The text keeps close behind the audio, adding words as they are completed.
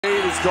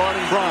is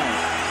guarding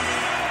Bryant.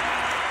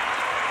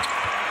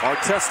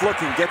 Artest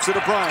looking, gets it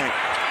to Bryant.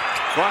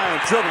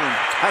 Bryant dribbling,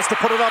 has to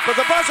put it up with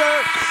the buzzer.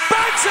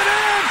 Banks it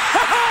in!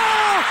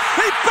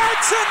 He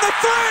banks in the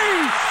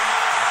three!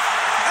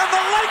 And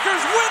the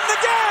Lakers win the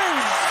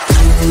game!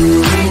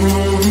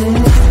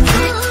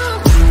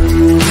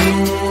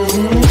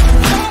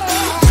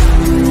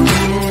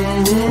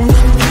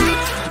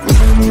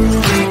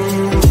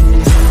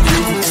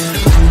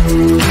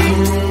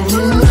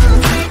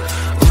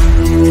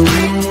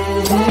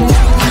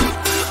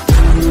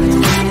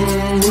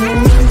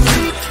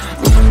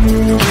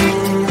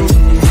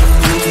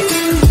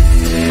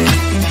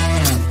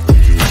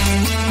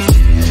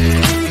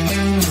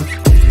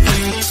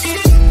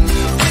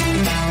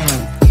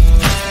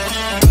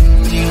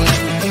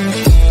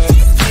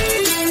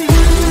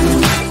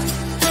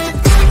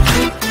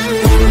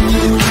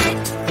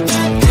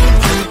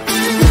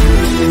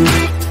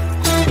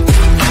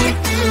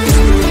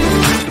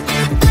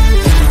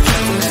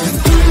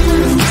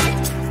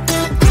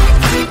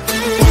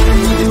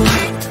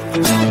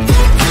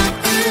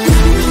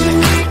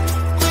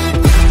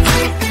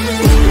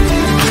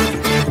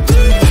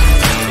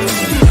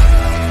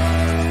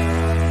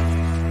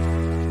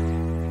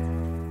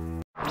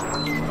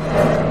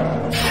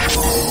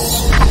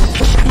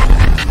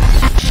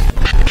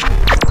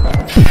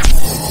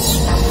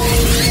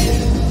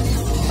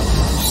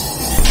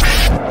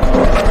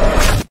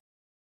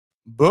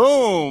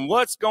 Boom!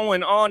 What's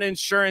going on,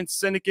 Insurance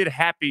Syndicate?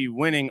 Happy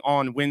winning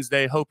on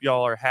Wednesday. Hope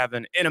y'all are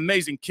having an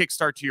amazing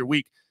kickstart to your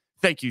week.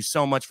 Thank you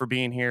so much for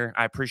being here.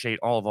 I appreciate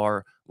all of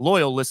our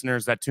loyal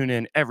listeners that tune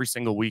in every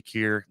single week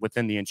here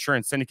within the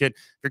Insurance Syndicate.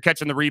 If you're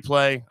catching the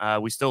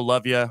replay, we still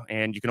love you,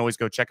 and you can always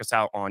go check us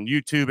out on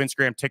YouTube,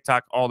 Instagram,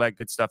 TikTok, all that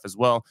good stuff as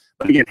well.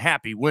 But again,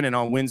 happy winning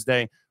on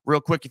Wednesday.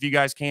 Real quick, if you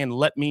guys can,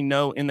 let me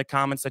know in the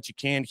comments that you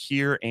can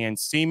hear and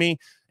see me.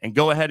 And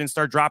go ahead and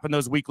start dropping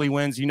those weekly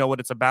wins. You know what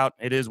it's about.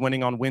 It is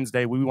winning on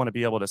Wednesday. We want to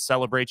be able to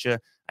celebrate you.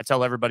 I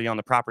tell everybody on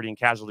the property and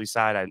casualty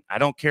side, I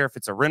don't care if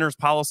it's a renter's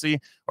policy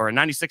or a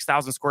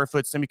 96,000 square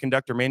foot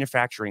semiconductor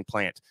manufacturing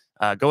plant.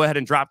 Go ahead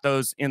and drop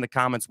those in the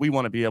comments. We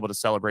want to be able to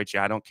celebrate you.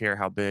 I don't care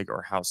how big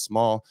or how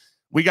small.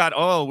 We got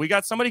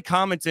somebody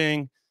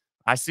commenting.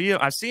 I see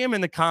him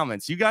in the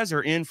comments. You guys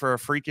are in for a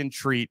freaking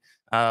treat.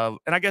 And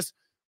I guess,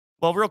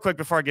 well, real quick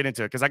before I get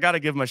into it, because I got to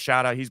give him a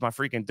shout out. He's my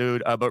freaking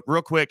dude. But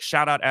real quick,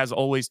 shout out as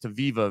always to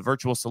Viva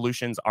Virtual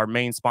Solutions, our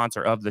main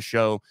sponsor of the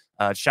show.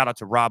 Shout out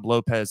to Rob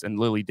Lopez and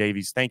Lily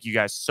Davies. Thank you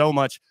guys so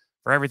much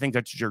for everything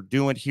that you're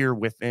doing here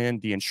within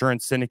the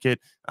Insurance Syndicate,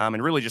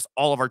 and really just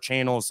all of our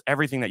channels,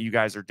 everything that you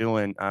guys are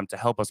doing to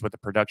help us with the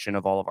production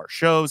of all of our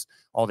shows,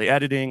 all the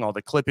editing, all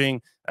the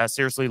clipping.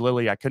 Seriously,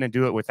 Lily, I couldn't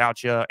do it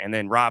without you. And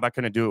then Rob, I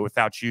couldn't do it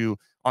without you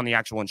on the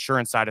actual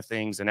insurance side of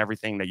things and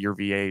everything that your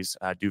VAs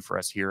do for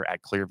us here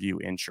at Clearview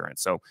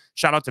Insurance. So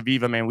shout out to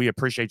Viva, man. We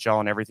appreciate y'all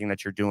and everything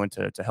that you're doing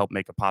to help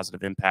make a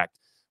positive impact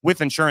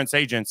with insurance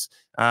agents.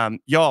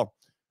 Y'all,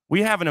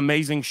 we have an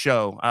amazing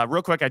show.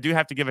 Real quick, I do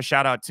have to give a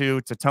shout out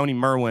to Tony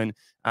Merwin.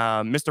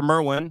 Mr.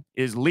 Merwin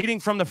is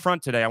leading from the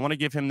front today. I want to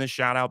give him this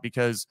shout out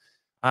because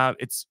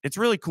it's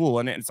really cool.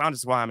 And it's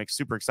honestly why I'm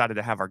super excited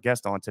to have our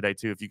guest on today,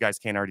 too. If you guys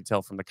can't already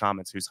tell from the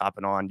comments who's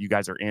hopping on, you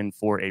guys are in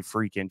for a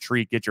freaking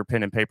treat. Get your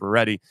pen and paper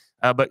ready.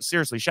 But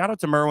seriously, shout out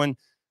to Merwin.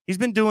 He's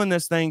been doing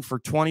this thing for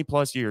 20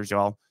 plus years,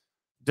 y'all.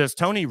 Does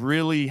Tony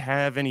really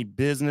have any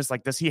business?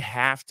 Like, does he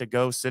have to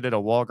go sit at a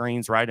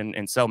Walgreens, right,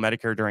 and sell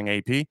Medicare during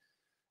AP?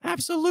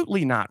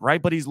 Absolutely not,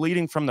 right? But he's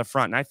leading from the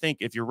front. And I think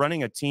if you're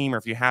running a team or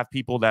if you have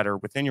people that are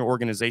within your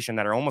organization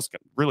that are almost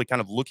really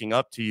kind of looking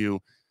up to you,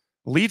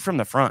 lead from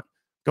the front.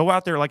 Go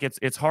out there. Like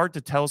it's hard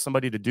to tell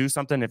somebody to do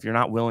something if you're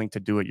not willing to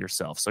do it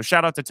yourself. So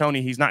shout out to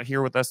Tony. He's not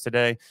here with us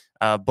today.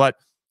 But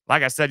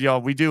like I said,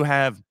 y'all, we do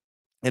have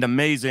an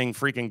amazing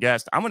freaking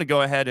guest. I'm going to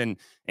go ahead and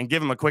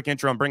give him a quick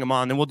intro and bring him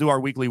on. Then we'll do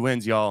our weekly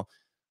wins, y'all.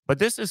 But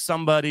this is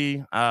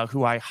somebody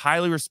who I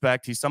highly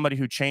respect. He's somebody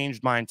who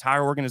changed my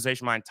entire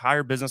organization, my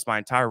entire business, my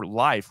entire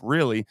life,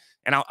 really.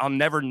 And I'll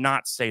never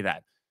not say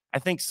that. I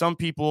think some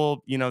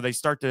people, you know,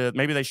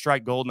 maybe they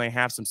strike gold and they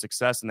have some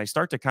success and they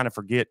start to kind of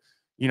forget,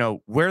 you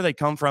know, where they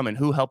come from and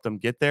who helped them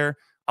get there.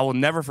 I will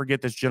never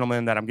forget this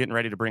gentleman that I'm getting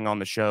ready to bring on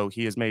the show.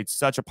 He has made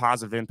such a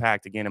positive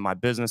impact, again, in my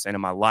business and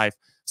in my life.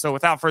 So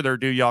without further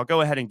ado, y'all,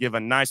 go ahead and give a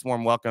nice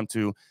warm welcome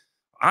to,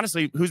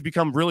 honestly, who's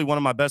become really one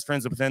of my best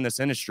friends within this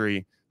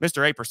industry,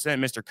 Mr. 8%,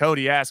 Mr.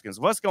 Cody Askins.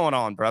 What's going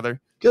on,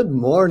 brother? Good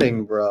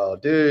morning, bro.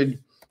 Dude,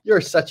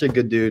 you're such a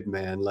good dude,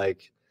 man.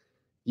 Like,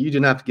 you do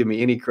not have to give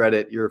me any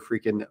credit. You're a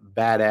freaking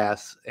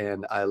badass,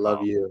 and I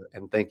love you,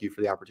 and thank you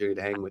for the opportunity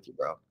to hang with you,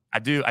 bro. I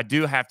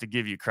do have to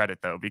give you credit,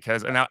 though,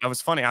 because, and I was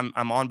funny, I'm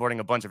onboarding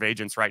a bunch of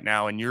agents right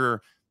now, and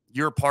you're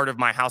part of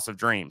my house of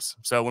dreams.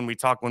 So when we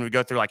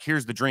go through, like,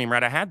 here's the dream,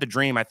 right? I had the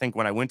dream, I think,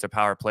 when I went to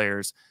Power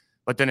Players,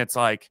 but then it's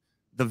like,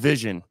 the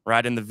vision,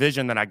 right? And the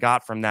vision that I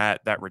got from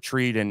that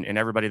retreat and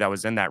everybody that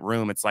was in that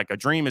room, it's like a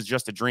dream is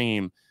just a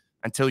dream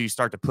until you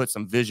start to put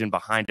some vision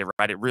behind it,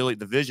 right?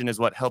 The vision is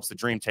what helps the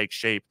dream take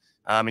shape.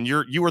 And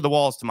you were the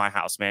walls to my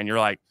house, man.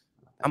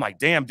 I'm like,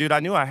 damn, dude, I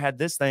knew I had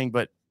this thing,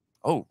 but,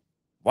 oh,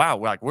 wow,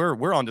 like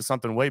we're onto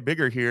something way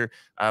bigger here.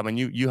 And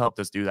you helped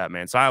us do that,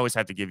 man. So I always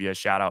have to give you a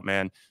shout out,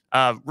 man.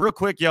 Real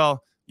quick,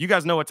 y'all, you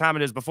guys know what time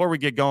it is. Before we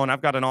get going,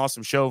 I've got an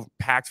awesome show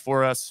packed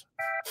for us.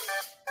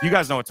 You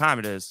guys know what time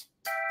it is.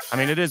 I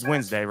mean, it is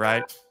Wednesday,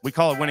 right? We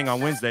call it Winning on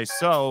Wednesday.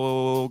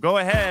 So go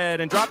ahead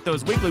and drop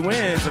those weekly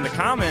wins in the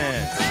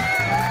comments.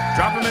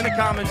 Drop them in the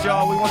comments,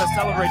 y'all. We want to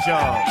celebrate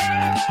y'all.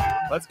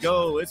 Let's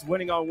go. It's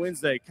Winning on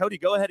Wednesday. Cody,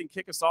 go ahead and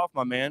kick us off,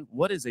 my man.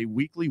 What is a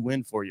weekly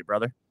win for you,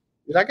 brother?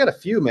 Dude, I got a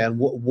few, man.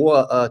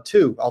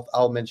 Two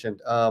I'll mention.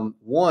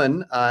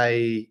 One,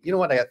 you know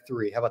what? I got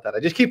three. How about that? I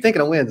just keep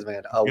thinking of wins,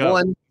 man.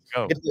 One,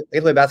 I get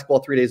to play basketball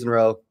 3 days in a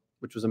row,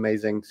 which was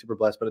amazing. Super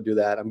blessed to do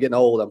that. I'm getting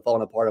old. I'm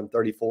falling apart. I'm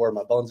 34.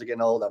 My bones are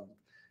getting old.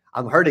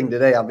 I'm hurting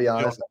today, I'll be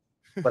honest.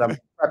 But I'm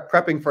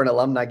prepping for an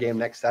alumni game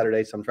next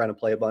Saturday, so I'm trying to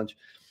play a bunch.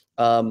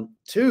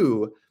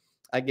 Two,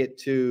 I got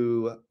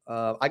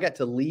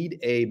to lead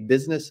a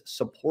business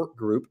support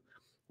group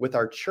with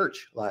our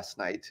church last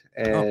night,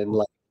 and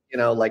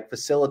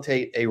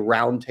facilitate a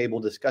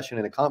roundtable discussion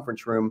in a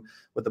conference room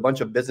with a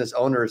bunch of business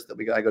owners that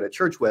I go to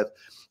church with,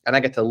 and I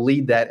get to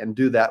lead that and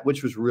do that,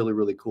 which was really,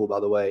 really cool, by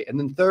the way. And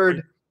then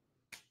third,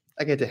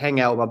 I get to hang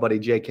out with my buddy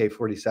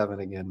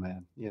JK47 again,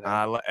 man.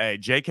 Hey,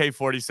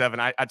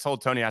 JK47. I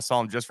told Tony, I saw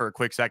him just for a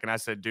quick second. I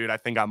said, dude, I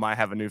think I might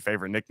have a new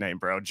favorite nickname,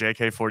 bro.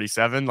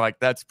 JK47. Like,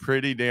 that's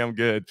pretty damn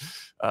good.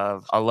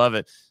 I love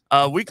it.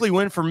 Weekly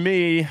win for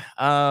me.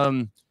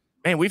 Man,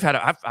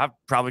 I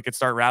probably could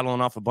start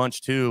rattling off a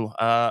bunch too.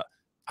 I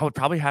would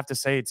probably have to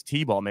say it's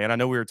T-ball, man. I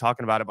know we were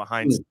talking about it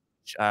behind stage.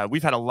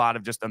 We've had a lot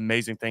of just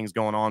amazing things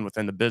going on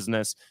within the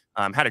business.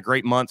 Had a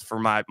great month for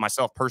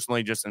myself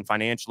personally, just and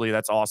financially.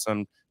 That's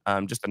awesome.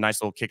 Just a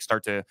nice little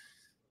kickstart to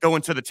go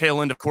into the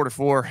tail end of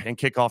Q4 and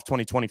kick off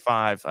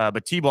 2025.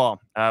 But T-ball,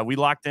 we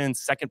locked in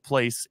second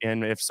place.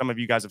 And if some of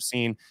you guys have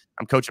seen,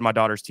 I'm coaching my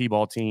daughter's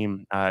T-ball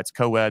team. It's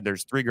co-ed.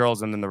 There's 3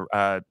 girls and then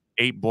the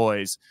 8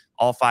 boys,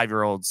 all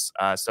 5-year-olds.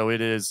 So it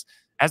is,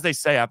 as they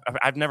say,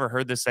 I've never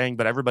heard this saying,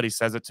 but everybody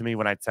says it to me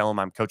when I tell them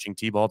I'm coaching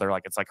T-ball. They're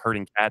like, it's like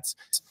herding cats.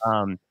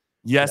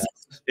 Yes,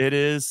 it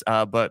is.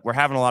 But we're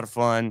having a lot of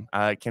fun.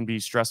 It can be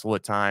stressful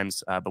at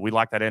times, but we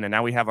locked that in. And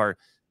now we have our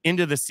end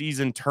of the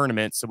season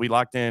tournament. So we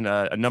locked in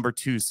a number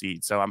 2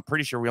 seed. So I'm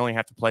pretty sure we only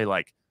have to play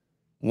like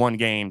 1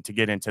 game to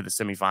get into the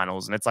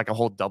semifinals, and it's like a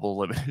whole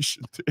double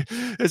elimination.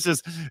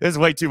 It's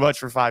way too much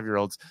for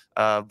 5-year-olds.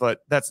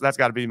 But that's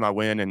got to be my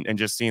win, and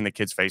just seeing the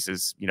kids'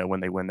 faces, when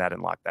they win that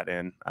and lock that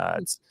in,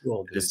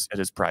 it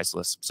is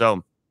priceless.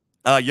 So,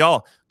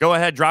 y'all go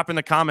ahead, drop in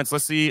the comments.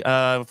 Let's see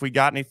if we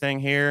got anything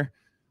here.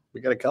 We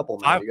got a couple,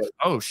 man.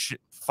 Oh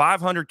shit.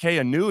 500K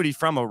annuity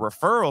from a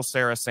referral,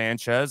 Sarah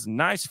Sanchez.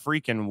 Nice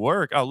freaking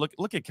work. Oh,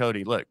 look at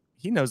Cody. Look,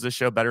 he knows this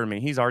show better than me.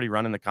 He's already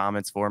running the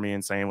comments for me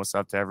and saying what's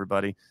up to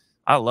everybody.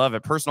 I love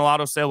it. Personal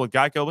auto sale with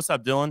Geico. What's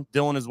up, Dylan?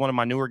 Dylan is one of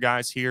my newer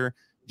guys here.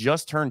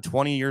 Just turned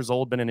 20 years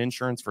old, been in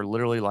insurance for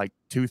literally like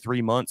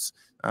 2-3 months,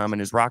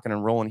 and is rocking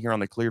and rolling here on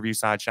the Clearview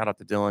side. Shout out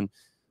to Dylan.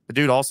 The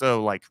dude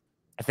also, like,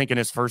 I think in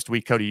his first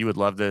week, Cody, you would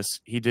love this.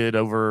 He did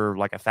over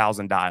like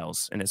 1,000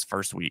 dials in his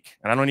first week.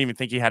 And I don't even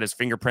think he had his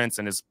fingerprints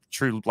and his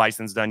true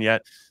license done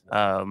yet.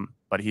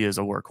 But he is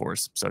a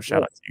workhorse. So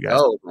shout out to you guys.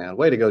 Oh, man.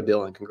 Way to go,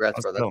 Dylan.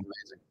 Congrats, bro. That's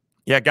amazing.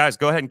 Yeah, guys,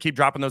 go ahead and keep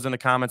dropping those in the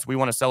comments. We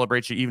want to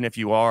celebrate you. Even if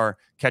you are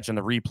catching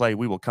the replay,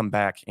 we will come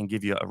back and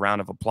give you a round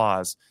of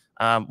applause.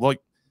 Well,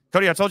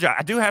 Cody, I told you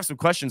I do have some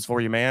questions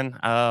for you, man.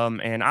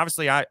 And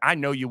obviously I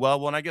know you well.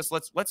 Well, and I guess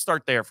let's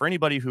start there. For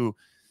anybody who,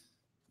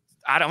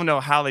 I don't know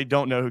how they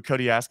don't know who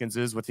Cody Askins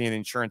is within the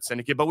insurance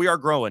syndicate, but we are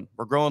growing.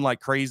 We're growing like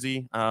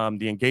crazy.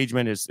 The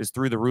engagement is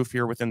through the roof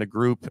here within the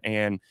group.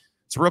 And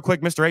so real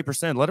quick, Mr.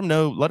 8%, let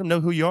them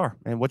know who you are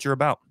and what you're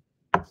about.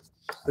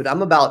 But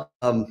I'm about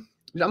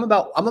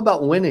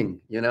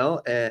winning,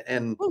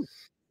 and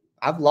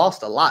I've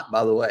lost a lot,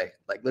 by the way.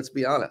 Like, let's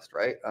be honest,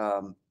 right?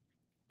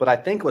 But I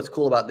think what's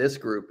cool about this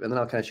group, and then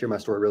I'll kind of share my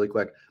story really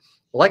quick.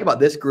 What I like about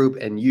this group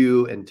and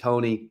you and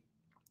Tony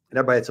and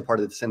everybody that's a part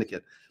of the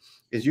syndicate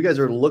is you guys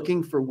are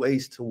looking for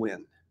ways to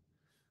win.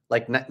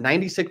 Like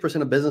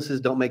 96% of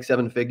businesses don't make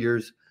 7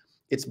 figures.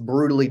 It's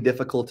brutally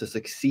difficult to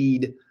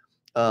succeed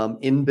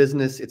in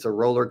business. It's a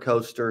roller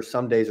coaster.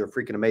 Some days are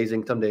freaking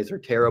amazing. Some days are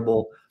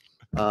terrible.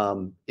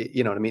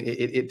 You know what I mean?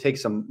 It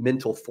takes some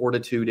mental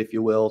fortitude, if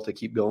you will, to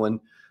keep going.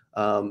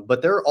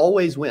 But there are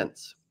always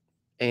wins.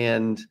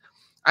 And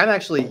I'm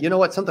actually, you know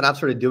what, something I've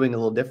started doing a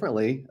little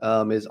differently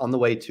is on the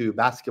way to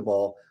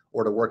basketball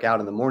or to work out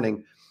in the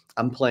morning,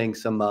 I'm playing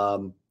some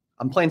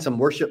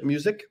worship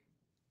music,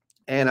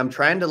 and I'm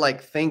trying to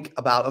like think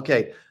about,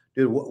 okay,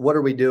 dude, what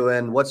are we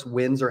doing? What's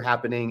wins are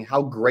happening?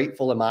 How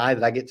grateful am I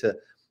that I get to,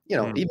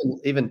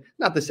 even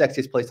not the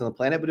sexiest place on the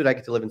planet, but dude, I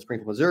get to live in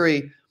Springfield,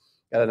 Missouri.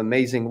 Got an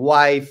amazing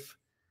wife,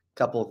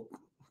 couple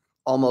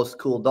almost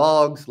cool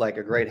dogs, like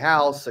a great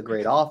house, a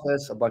great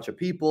office, a bunch of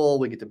people.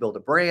 We get to build a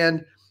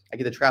brand. I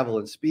get to travel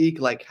and speak.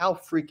 Like, how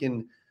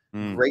freaking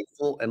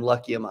grateful and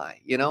lucky am I?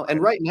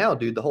 And right now,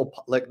 dude, the whole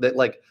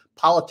like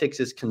politics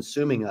is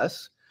consuming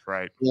us.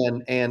 Right.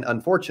 And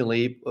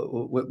unfortunately,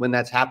 when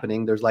that's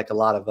happening, there's like a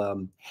lot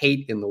of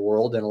hate in the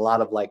world and a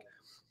lot of like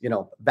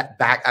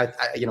back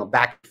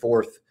and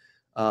forth,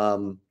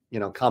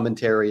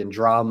 commentary and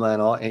drama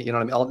and all,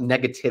 and, all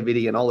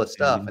negativity and all this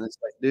stuff. And it's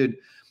like, dude,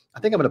 I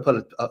think I'm going to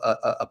put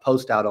a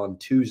post out on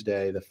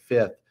Tuesday, the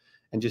 5th,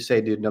 and just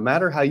say, dude, no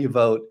matter how you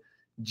vote,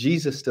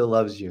 Jesus still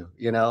loves you,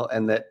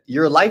 and that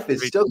your life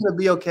is still going to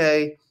be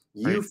okay.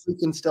 You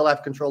freaking still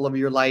have control over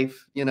your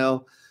life,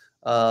 and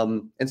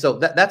so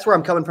that's where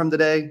I'm coming from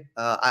today.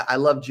 I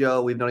love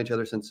Joe. We've known each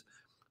other since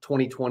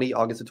 2020,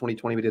 August of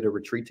 2020. We did a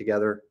retreat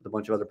together with a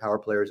bunch of other power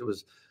players. It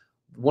was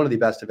one of the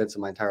best events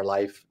of my entire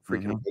life.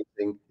 Freaking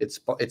amazing.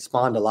 It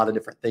spawned a lot of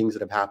different things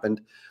that have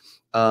happened.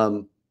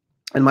 And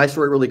my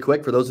story really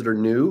quick, for those that are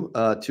new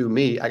to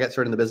me, I got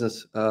started in the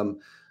business.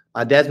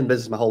 My dad's been in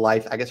business my whole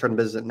life. I got started in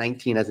business at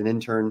 19 as an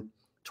intern,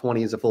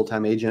 20 as a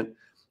full-time agent.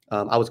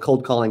 I was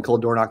cold calling,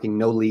 cold door knocking,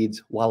 no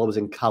leads while I was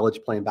in college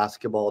playing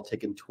basketball,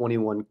 taking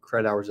 21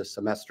 credit hours a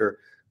semester,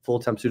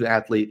 full-time student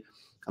athlete.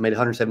 I made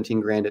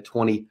 117 grand at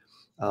 20.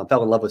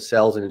 Fell in love with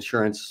sales and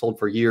insurance, sold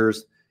for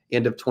years.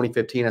 End of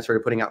 2015, I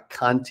started putting out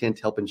content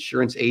to help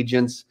insurance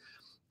agents,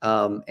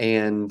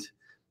 and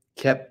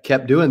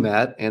kept doing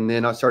that. And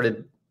then I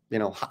started,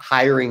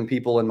 hiring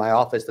people in my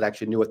office that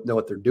actually know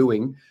what they're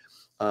doing.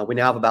 We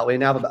now have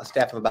about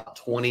staff of about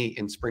 20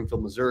 in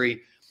Springfield,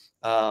 Missouri.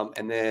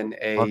 And then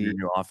love your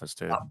new office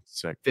too.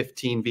 Sick.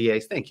 15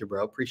 VAs. Thank you,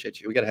 bro. Appreciate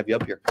you. We got to have you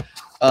up here.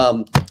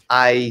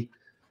 I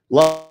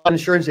love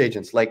insurance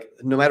agents. Like,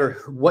 no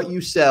matter what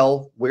you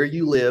sell, where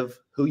you live,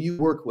 who you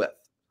work with,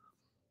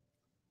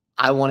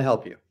 I want to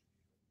help you,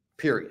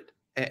 period.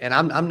 And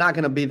I'm not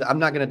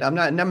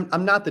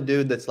the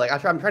dude that's like,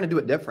 I'm trying to do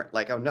it different.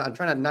 Like, I'm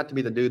trying not to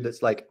be the dude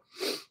that's like,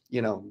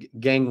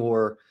 gang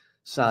war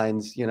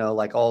signs,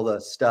 like all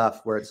the stuff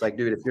where it's like,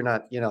 dude, if you're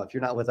not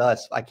with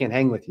us, I can't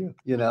hang with you,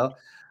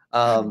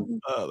 I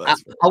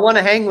want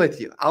to hang with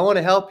you. I want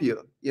to help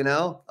you,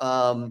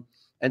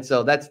 and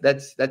so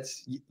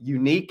that's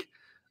unique.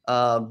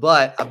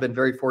 But I've been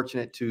very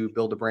fortunate to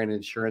build a brand in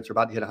insurance. We're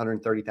about to hit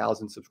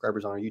 130,000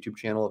 subscribers on our YouTube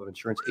channel of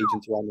insurance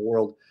agents around the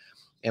world.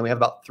 And we have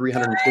about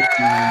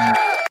 350.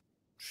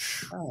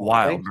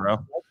 Wild,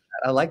 bro.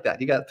 I like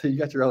that. You got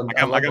your own.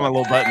 I got my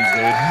little buttons,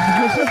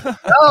 dude.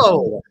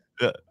 Oh.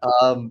 Yeah.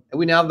 And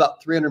we now have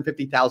about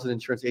 350,000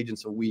 insurance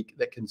agents a week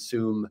that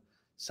consume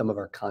some of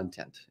our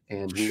content.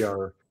 And we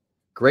are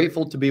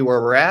grateful to be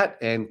where we're at.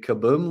 And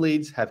Kaboom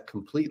Leads have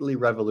completely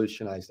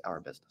revolutionized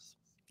our business.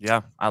 Yeah,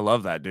 I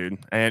love that, dude.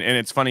 And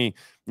it's funny,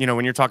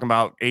 when you're talking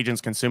about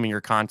agents consuming your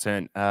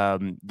content,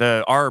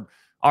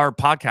 our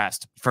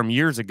podcast from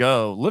years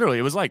ago, literally,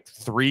 it was like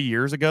 3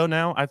 years ago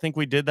now. I think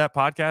we did that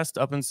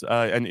podcast up in,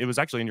 and it was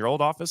actually in your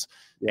old office.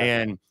 Yeah.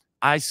 And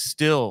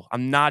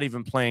I'm not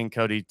even playing,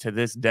 Cody, to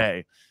this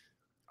day,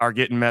 are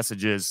getting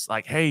messages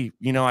like, hey,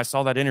 I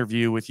saw that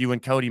interview with you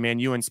and Cody, man,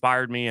 you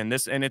inspired me. And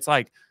it's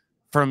like,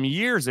 from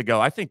years ago,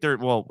 I think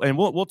and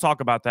we'll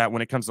talk about that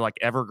when it comes to like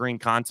evergreen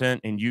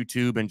content and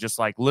YouTube, and just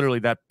like literally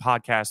that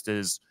podcast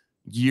is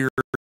years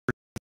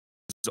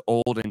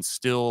old and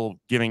still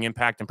giving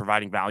impact and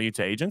providing value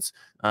to agents.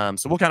 So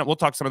we'll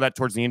talk some of that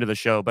towards the end of the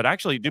show. But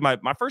actually, do my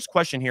first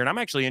question here, and I'm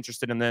actually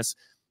interested in this.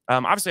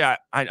 Obviously,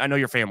 I know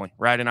your family,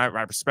 right? And I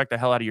respect the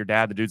hell out of your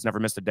dad. The dude's never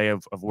missed a day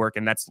of work,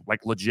 and that's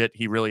like legit.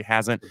 He really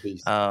hasn't.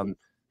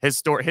 His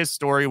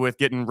story with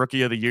getting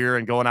Rookie of the Year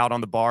and going out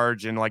on the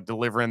barge and like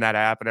delivering that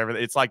app and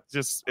everything. It's like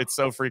it's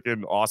so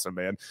freaking awesome,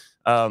 man.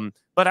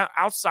 But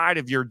outside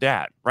of your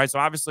dad, right? So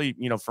obviously,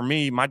 for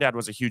me, my dad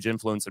was a huge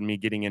influence in me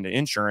getting into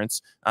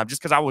insurance,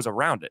 just because I was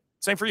around it.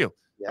 Same for you.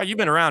 Yeah. Right? You've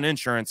been around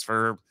insurance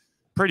for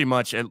pretty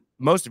much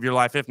most of your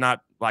life, if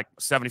not like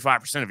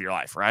 75% of your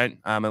life, right?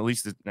 At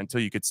least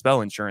until you could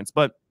spell insurance.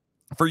 But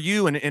for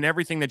you and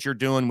everything that you're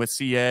doing with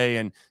CA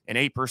and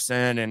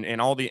 8%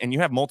 and all and you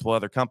have multiple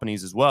other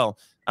companies as well.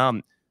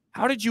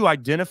 How did you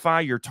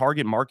identify your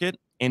target market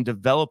and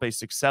develop a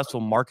successful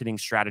marketing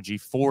strategy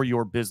for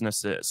your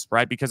businesses,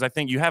 right? Because I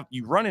think you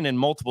run it in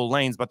multiple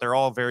lanes, but they're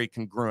all very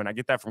congruent. I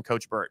get that from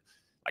Coach Burt.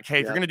 Like, hey,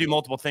 if you're going to do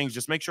multiple things,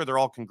 just make sure they're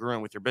all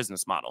congruent with your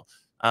business model.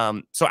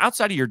 So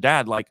outside of your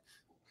dad, like,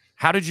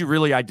 how did you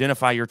really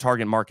identify your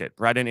target market,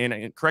 right?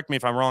 And correct me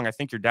if I'm wrong. I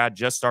think your dad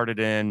just started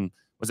in,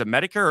 was it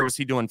Medicare, or was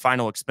he doing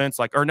final expense?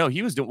 Like, or no,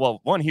 he was doing,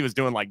 he was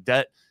doing like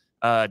debt.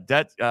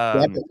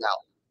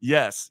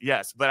 Yes.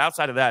 But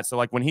outside of that, so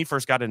like when he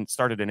first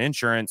started in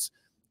insurance,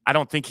 I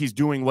don't think he's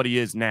doing what he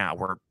is now.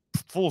 We're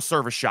full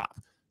service shop.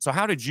 So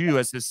how did you,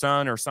 as his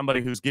son or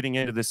somebody who's getting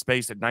into this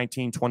space at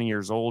 19, 20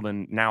 years old,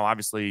 and now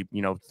obviously,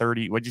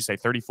 30, what'd you say,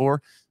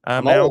 34?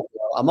 I'm old.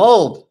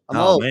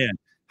 Man.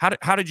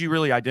 How did you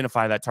really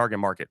identify that target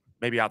market?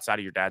 Maybe outside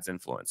of your dad's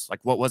influence. Like,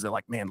 what was it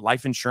like, man,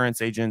 life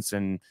insurance agents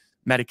and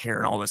Medicare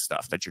and all this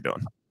stuff that you're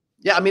doing?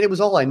 Yeah. I mean, it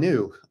was all I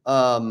knew.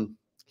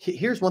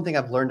 Here's one thing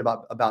I've learned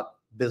about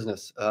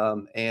business.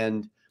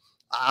 And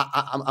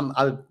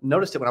I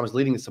noticed it when I was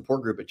leading the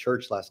support group at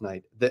church last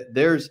night, that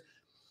there's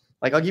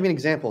like, I'll give you an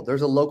example.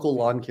 There's a local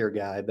lawn care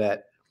guy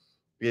that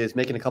is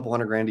making a couple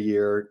 $100,000 a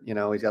year. He's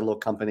got a little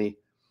company.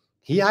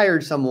 He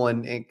hired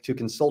someone to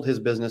consult his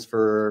business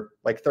for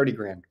like 30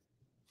 grand.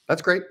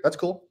 That's great. That's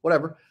cool.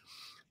 Whatever.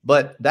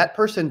 But that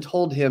person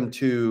told him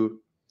to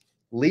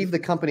leave the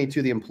company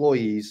to the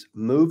employees,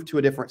 move to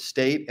a different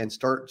state, and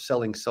start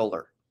selling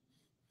solar.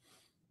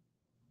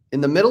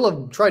 In the middle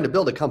of trying to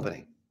build a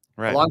company,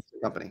 a launch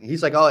company.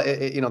 He's like, oh,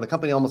 the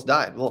company almost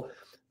died. Well,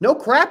 no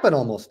crap, it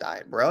almost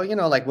died, bro.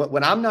 Like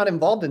when I'm not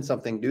involved in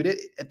something, dude,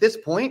 at this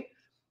point,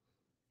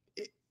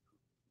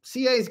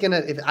 CA is going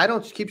to, if I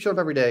don't keep showing up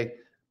every day,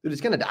 dude,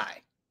 it's going to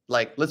die.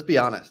 Like, let's be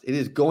honest, it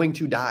is going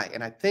to die.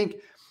 And I think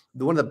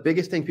one of the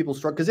biggest things people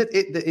struggle, because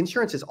the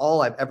insurance is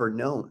all I've ever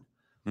known.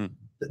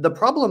 The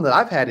problem that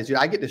I've had is,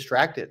 I get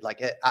distracted.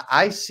 Like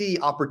I see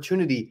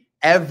opportunity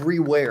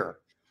everywhere.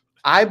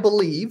 I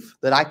believe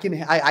that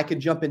I could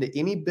jump into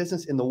any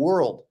business in the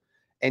world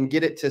and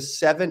get it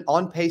to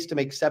on pace to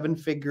make 7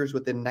 figures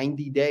within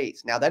 90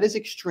 days. Now that is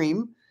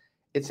extreme.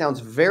 It sounds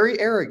very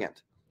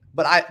arrogant,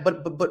 but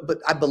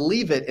I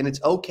believe it, and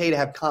it's okay to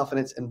have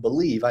confidence and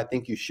believe. I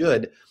think you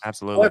should.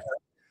 Absolutely. However,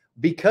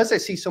 because I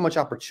see so much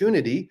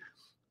opportunity,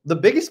 the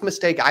biggest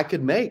mistake I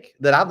could make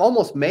that I've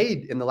almost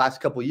made in the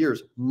last couple of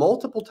years,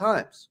 multiple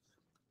times,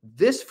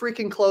 this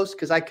freaking close,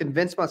 because I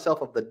convinced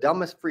myself of the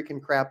dumbest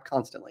freaking crap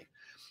constantly,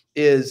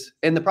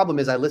 and the problem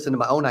is I listen to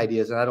my own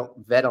ideas and I don't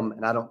vet them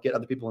and I don't get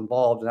other people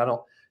involved and I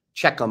don't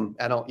check them.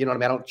 I don't,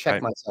 I don't check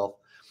myself.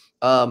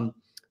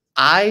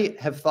 I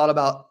have thought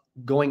about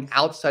going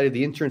outside of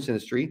the insurance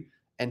industry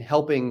and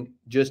helping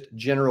just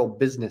general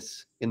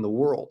business in the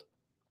world,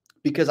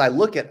 because I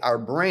look at our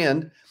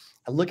brand,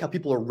 I look how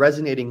people are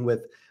resonating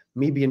with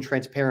me being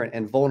transparent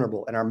and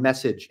vulnerable and our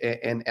message.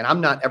 And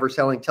I'm not ever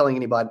telling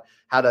anybody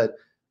how to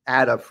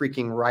add a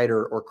freaking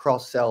writer or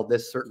cross sell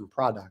this certain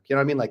product. You know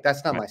what I mean? Like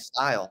that's not my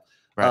style.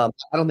 I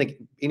don't think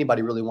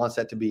anybody really wants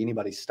that to be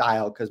anybody's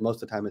style, because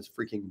most of the time it's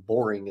freaking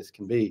boring as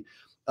can be.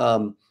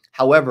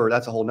 However,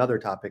 that's a whole nother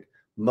topic.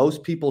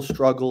 Most people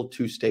struggle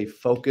to stay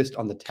focused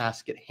on the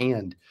task at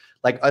hand.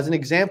 Like as an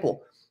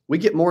example, we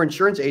get more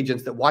insurance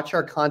agents that watch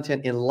our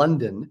content in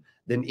London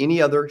than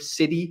any other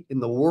city in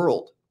the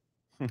world.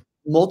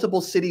 Multiple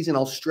cities in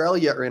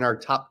Australia are in our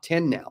top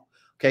 10 now.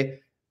 Okay.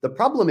 The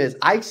problem is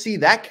I see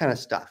that kind of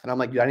stuff and I'm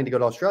like, dude, I need to go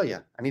to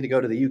Australia. I need to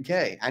go to the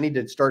UK. I need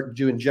to start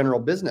doing general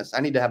business.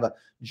 I need to have a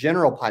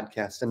general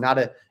podcast and not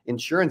a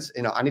insurance.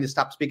 I need to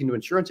stop speaking to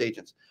insurance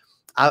agents.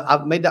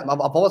 I've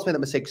always made that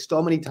mistake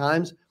so many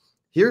times.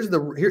 Here's the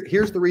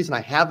reason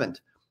I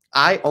haven't.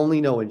 I only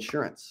know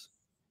insurance.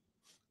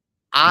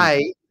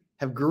 I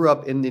have grew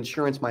up in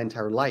insurance my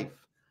entire life.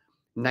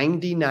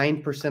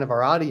 99% of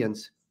our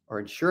audience are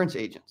insurance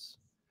agents.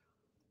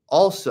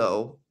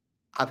 Also,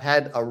 I've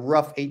had a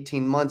rough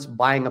 18 months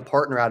buying a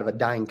partner out of a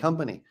dying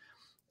company.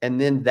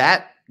 And then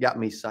that got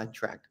me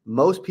sidetracked.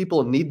 Most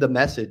people need the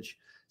message.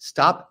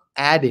 Stop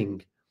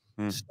adding,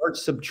 start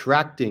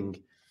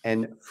subtracting,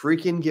 and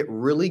freaking get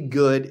really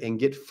good and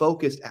get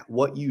focused at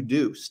what you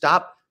do.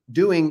 Stop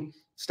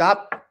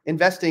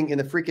investing in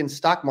the freaking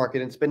stock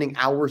market and spending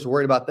hours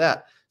worried about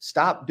that.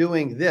 Stop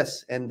doing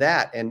this and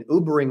that and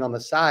Ubering on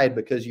the side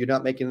because you're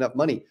not making enough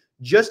money.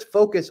 Just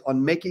focus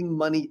on making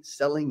money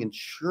selling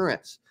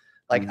insurance.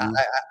 Like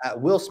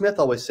Will Smith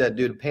always said,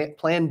 dude,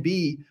 plan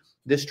B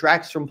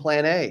distracts from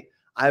plan A.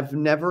 I've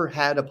never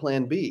had a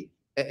plan B.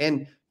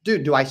 And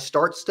dude, do I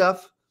start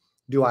stuff?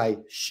 Do I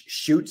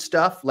shoot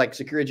stuff like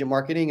security agent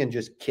marketing and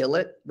just kill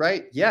it?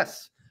 Right?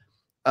 Yes.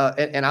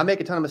 And I make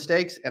a ton of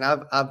mistakes, and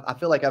I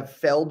feel like I've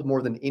failed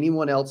more than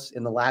anyone else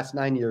in the last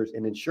 9 years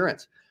in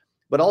insurance.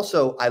 But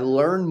also I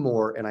learn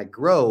more and I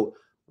grow.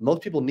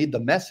 Most people need the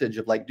message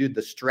of like, dude,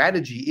 the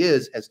strategy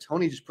is, as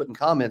Tony just put in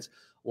comments,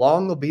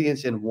 long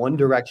obedience in one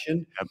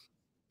direction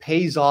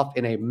pays off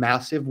in a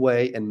massive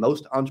way. And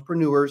most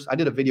entrepreneurs, I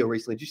did a video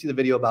recently. Did you see the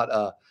video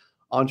about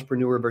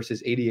entrepreneur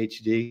versus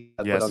ADHD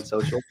I put on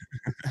social?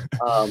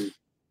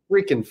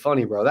 Freaking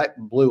funny, bro. That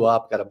blew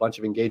up, got a bunch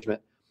of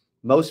engagement.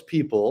 Most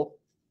people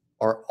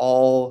are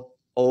all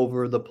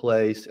over the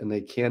place and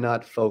they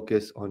cannot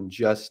focus on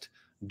just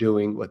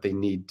doing what they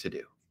need to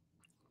do.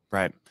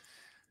 Right.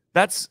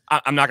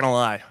 I'm not gonna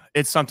lie,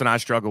 it's something I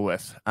struggle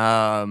with.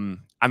 I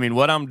mean,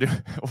 what I'm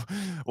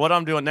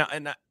doing now,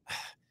 and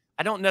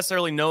I don't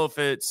necessarily know if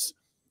it's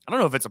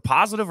a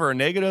positive or a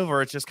negative,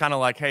 or it's just kind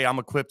of like, hey, I'm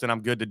equipped and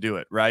I'm good to do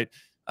it, right?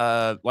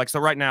 So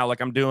right now, like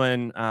I'm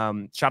doing,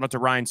 shout out to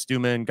Ryan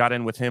Stuman, got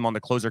in with him on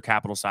the closer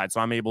capital side, so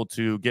I'm able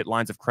to get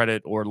lines of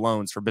credit or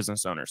loans for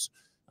business owners.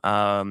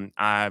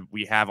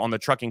 We have on the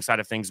trucking side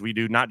of things, we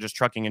do not just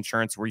trucking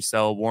insurance. We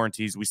sell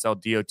warranties. We sell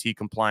DOT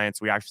compliance.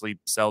 We actually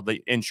sell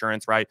the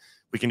insurance, right?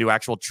 We can do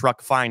actual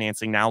truck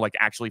financing now, like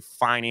actually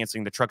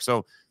financing the truck.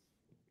 So,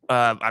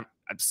 I'm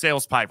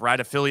sales pipe, right?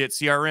 Affiliate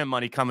CRM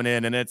money coming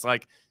in. And it's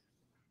like,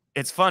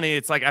 it's funny.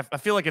 It's like, I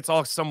feel like it's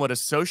all somewhat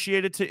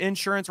associated to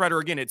insurance, right? Or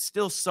again, it's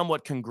still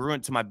somewhat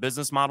congruent to my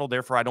business model.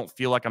 Therefore, I don't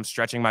feel like I'm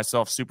stretching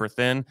myself super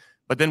thin.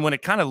 But then when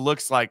it kind of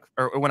looks like,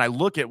 or when I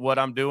look at what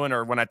I'm doing,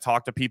 or when I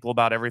talk to people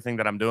about everything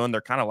that I'm doing,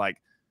 they're kind of like,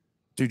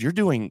 dude, you're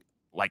doing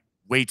like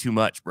way too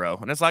much, bro.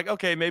 And it's like,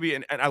 okay, maybe.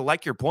 And I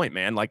like your point,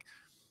 man. Like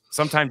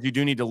sometimes you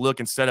do need to look,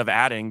 instead of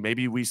adding,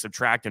 maybe we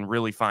subtract and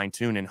really fine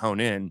tune and hone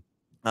in.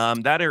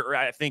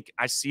 I think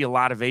I see a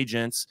lot of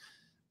agents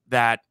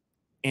that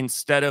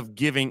instead of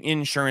giving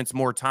insurance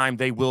more time,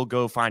 they will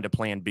go find a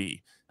plan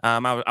B. I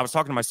was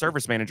talking to my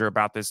service manager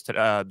about this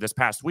this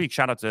past week.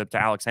 Shout out to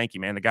Alex Hankey,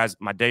 man. The guy's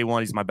my day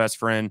one. He's my best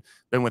friend.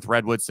 Been with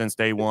Redwood since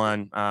day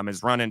one.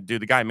 Is running.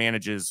 Dude, the guy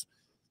manages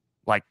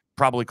like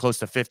probably close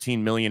to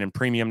 15 million in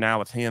premium now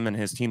with him and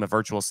his team of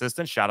virtual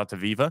assistants. Shout out to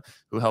Viva,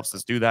 who helps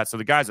us do that. So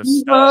the guy's a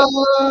stud.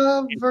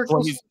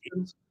 Virtual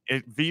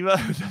Viva.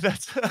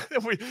 That's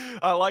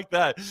I like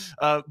that.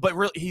 But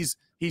really, he's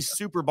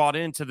super bought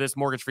into this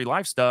mortgage-free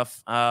life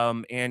stuff.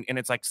 And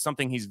it's like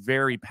something he's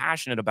very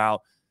passionate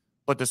about.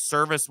 But the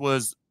service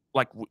was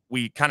like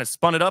we kind of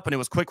spun it up, and it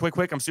was quick.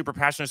 I'm super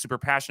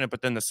passionate.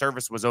 But then the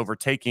service was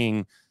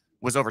overtaking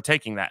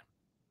that.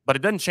 But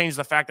it doesn't change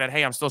the fact that,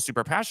 hey, I'm still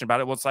super passionate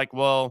about it. Well, it's like,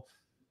 well,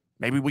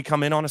 maybe we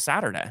come in on a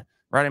Saturday,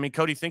 right? I mean,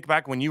 Cody, think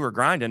back when you were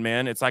grinding,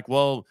 man. It's like,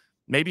 well,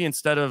 maybe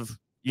instead of,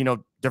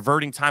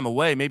 diverting time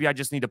away, maybe I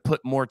just need to put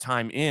more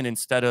time in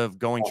instead of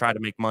going try to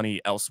make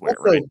money elsewhere,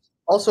 right?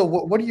 Also,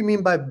 what do you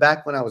mean by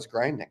back when I was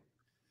grinding?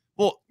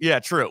 Well, yeah,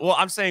 true. Well,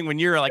 I'm saying when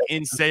you're like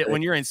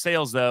when you're in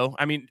sales, though,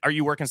 I mean, are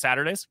you working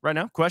Saturdays right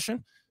now?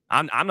 Question.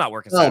 I'm not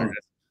working Saturdays.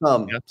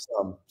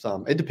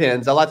 Some. It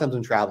depends. A lot of times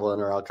I'm traveling,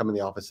 or I'll come in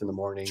the office in the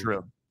morning.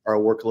 True. Or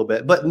I'll work a little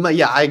bit. But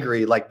yeah, I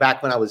agree. Like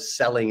back when I was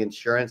selling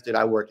insurance, dude,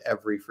 I worked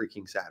every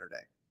freaking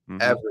Saturday.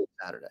 Mm-hmm. Every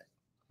Saturday.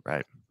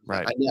 Right.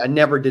 I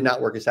never did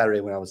not work a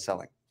Saturday when I was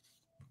selling.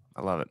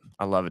 I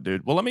love it,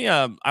 dude. Well, let me.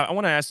 I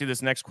want to ask you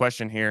this next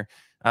question here.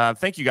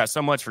 Thank you guys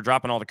so much for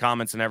dropping all the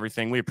comments and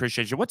everything. We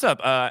appreciate you. What's up,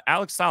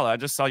 Alex Sala? I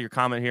just saw your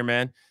comment here,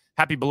 man.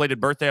 Happy belated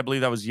birthday. I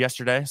believe that was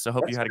yesterday. So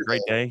hope you had a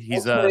great day.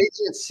 He's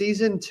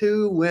season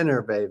 2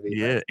 winner, baby.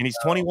 Yeah, and he's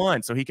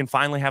 21, so he can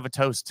finally have a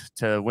toast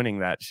to winning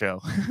that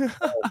show.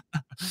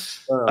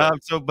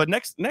 But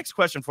next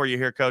question for you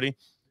here, Cody.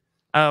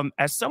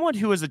 As someone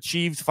who has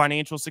achieved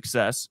financial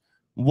success,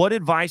 what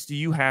advice do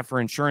you have for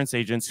insurance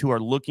agents who are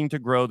looking to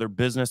grow their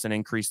business and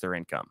increase their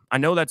income? I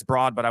know that's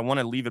broad, but I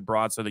want to leave it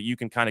broad so that you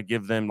can kind of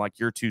give them like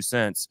your 2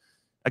 cents.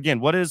 Again,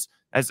 what is,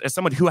 as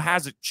someone who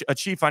has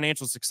achieved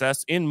financial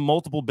success in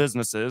multiple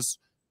businesses,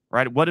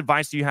 right? What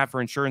advice do you have for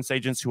insurance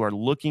agents who are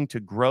looking to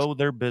grow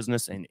their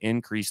business and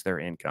increase their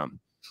income?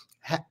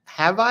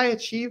 Have I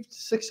achieved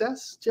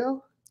success,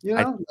 Joe?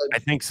 I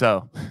think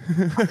so.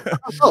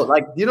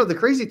 The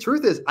crazy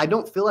truth is I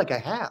don't feel like I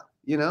have,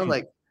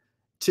 like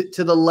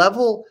to the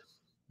level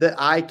that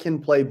I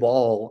can play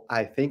ball.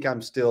 I think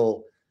I'm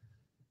still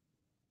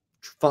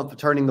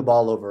turning the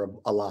ball over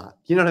a lot.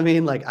 You know what I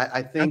mean? Like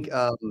I think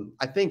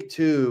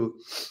too,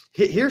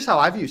 here's how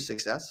I view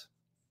success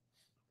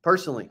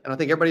personally. And I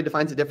think everybody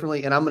defines it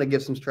differently. And I'm going to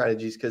give some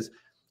strategies because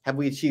have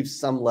we achieved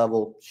some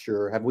level?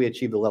 Sure. Have we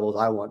achieved the levels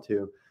I want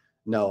to?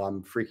 No,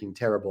 I'm freaking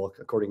terrible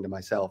according to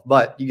myself,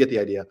 but you get the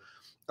idea.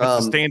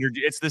 It's the standard.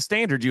 It's the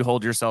standard you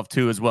hold yourself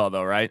to as well,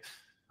 though, right?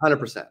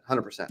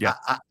 100%. Yeah.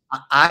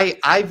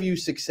 I view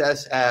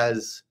success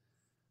as,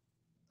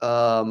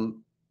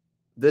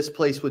 this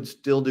place would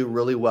still do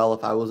really well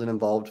if I wasn't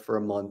involved for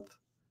a month.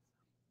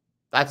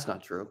 That's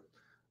not true.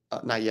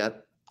 Not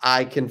yet.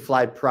 I can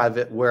fly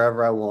private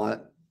wherever I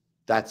want.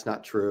 That's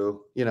not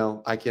true.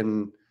 I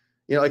can,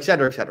 et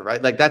cetera,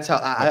 right? Like that's how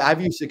I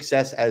view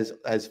success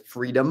as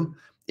freedom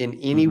in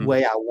any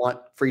way I want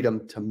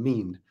freedom to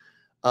mean.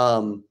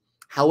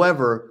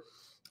 However,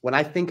 when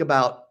I think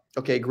about,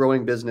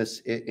 growing business,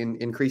 in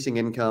increasing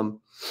income,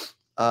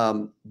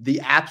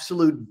 the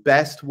absolute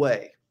best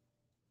way,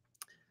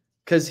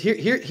 because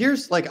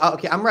here's like,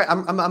 I'm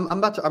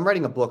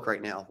writing a book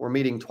right now. We're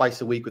meeting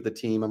twice a week with the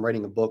team. I'm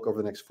writing a book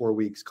over the next 4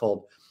 weeks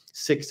called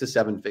 6 to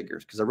 7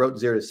 Figures, because I wrote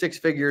 0 to 6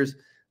 figures.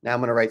 Now I'm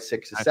going to write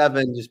 6 to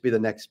 7, just be the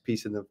next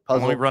piece in the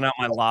puzzle. Let me run out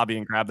my lobby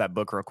and grab that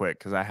book real quick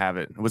because I have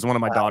it. It was one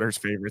of my daughter's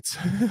favorites.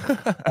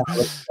 I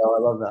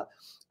love that.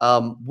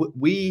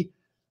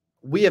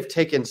 We have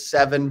taken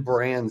 7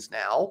 brands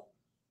now.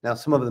 Now,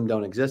 some of them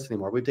don't exist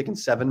anymore. We've taken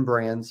 7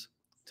 brands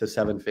to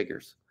 7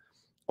 figures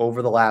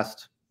over the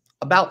last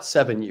about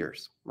 7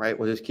 years, right?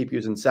 We'll just keep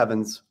using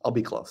 7s. I'll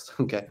be close.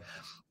 Okay.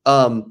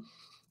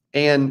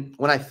 And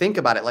when I think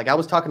about it, like I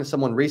was talking to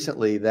someone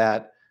recently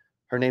that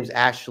her name's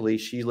Ashley.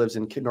 She lives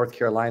in North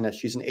Carolina.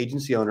 She's an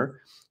agency owner.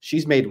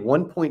 She's made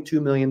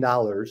 $1.2 million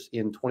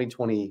in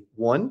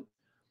 2021,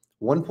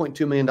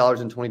 $1.2 million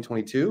in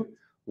 2022,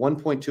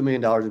 $1.2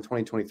 million in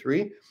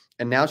 2023.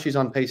 And now she's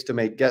on pace to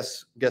make,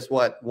 guess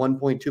what?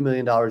 $1.2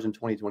 million in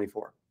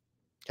 2024.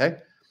 Okay.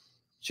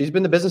 She's been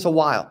in the business a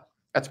while.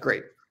 That's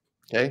great.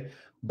 Okay.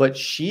 But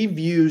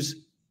she's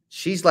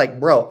like,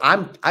 bro,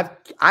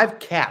 I've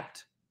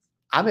capped.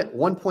 I'm at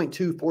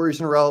 1.2 4 years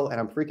in a row and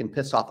I'm freaking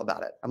pissed off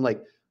about it. I'm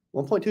like,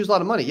 1.2 is a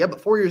lot of money. Yeah,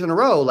 but 4 years in a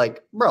row,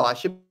 like, bro, I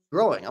should be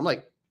growing. I'm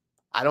like,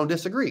 I don't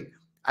disagree.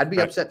 I'd be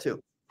upset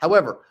too.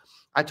 However,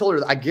 I told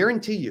her, I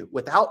guarantee you,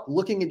 without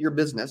looking at your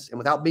business and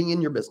without being in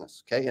your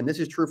business, okay, and this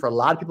is true for a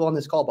lot of people on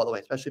this call, by the way,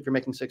 especially if you're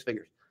making 6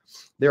 figures,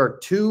 there are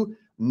 2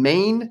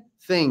 main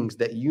things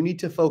that you need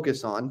to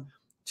focus on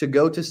to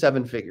go to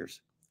 7 figures.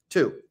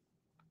 2.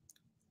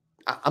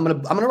 I'm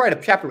gonna write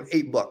a chapter with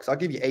 8 books. I'll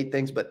give you 8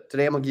 things, but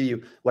today I'm gonna give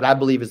you what I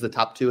believe is the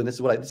top 2, and this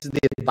is the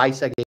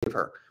advice I gave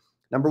her.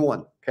 Number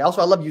one. Okay.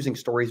 Also, I love using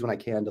stories when I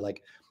can to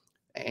like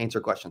answer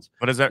questions.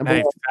 What is that? Number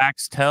Hey, one,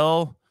 facts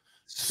tell,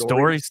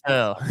 stories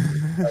tell.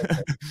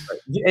 right.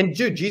 And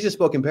dude, Jesus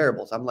spoke in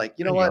parables. I'm like,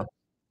 you know what?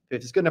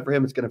 If it's good enough for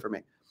him, it's good enough for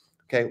me.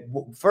 Okay.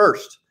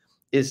 First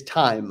is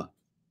time.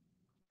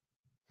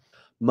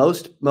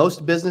 Most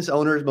business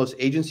owners, most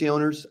agency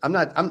owners, I'm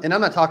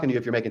not talking to you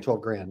if you're making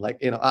 12 grand. Like,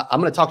 you know, I'm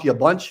going to talk to you a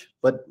bunch,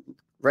 but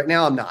right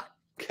now I'm not.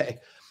 Okay.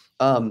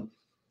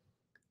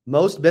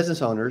 Most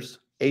business owners,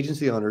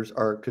 agency owners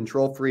are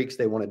control freaks.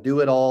 They want to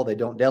do it all. They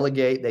don't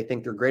delegate. They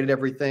think they're great at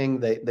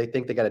everything. They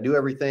think they got to do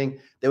everything.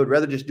 They would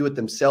rather just do it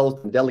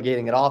themselves than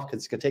delegating it off, because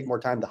it's going to take more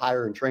time to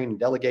hire and train and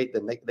delegate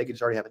than they could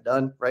just already have it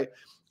done. Right.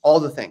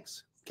 All the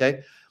things.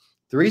 Okay.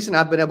 The reason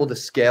I've been able to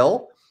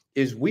scale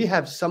is we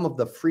have some of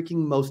the freaking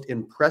most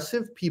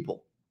impressive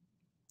people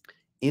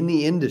in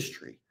the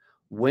industry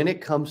when it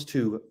comes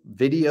to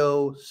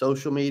video,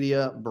 social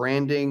media,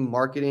 branding,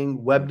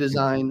 marketing, web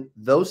design,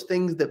 those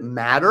things that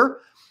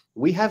matter.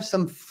 We have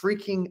some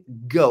freaking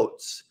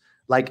goats,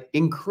 like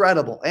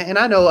incredible. And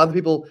I know other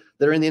people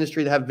that are in the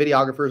industry that have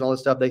videographers and all this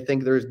stuff. They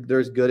think they're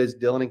as good as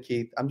Dylan and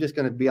Keith. I'm just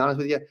going to be honest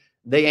with you.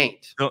 They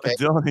ain't. Okay?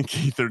 Dylan and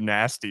Keith are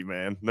nasty,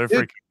 man. They're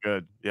Dude, freaking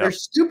good. Yeah. They're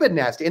stupid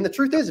nasty. And the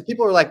truth is that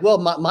people are like, well,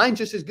 mine's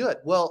just as good.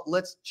 Well,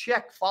 let's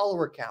check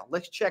follower count.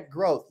 Let's check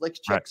growth. Let's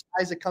check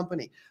size of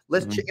company.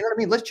 Let's check, you know what I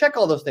mean? Let's check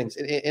all those things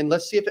and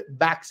let's see if it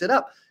backs it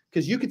up.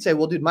 Because you could say,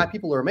 well, dude, my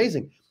people are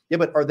amazing. Yeah,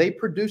 but are they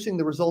producing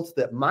the results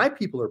that my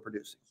people are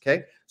producing?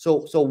 Okay.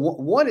 So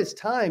one is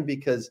time,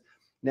 because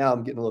now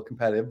I'm getting a little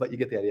competitive, but you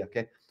get the idea.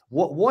 Okay.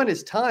 One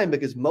is time,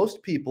 because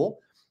most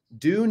people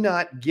do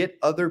not get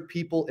other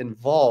people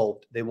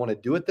involved. They want to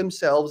do it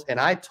themselves. And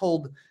I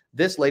told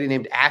this lady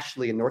named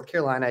Ashley in North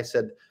Carolina, I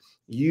said,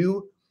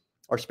 you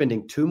are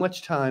spending too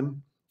much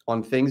time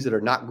on things that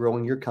are not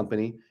growing your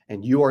company,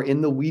 and you are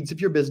in the weeds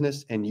of your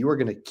business, and you are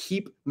going to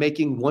keep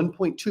making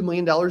 $1.2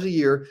 million a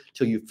year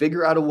till you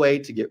figure out a way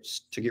to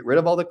get rid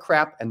of all the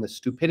crap and the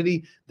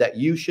stupidity that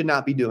you should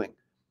not be doing.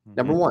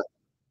 Number one.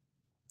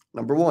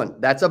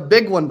 That's a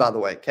big one, by the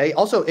way. Okay.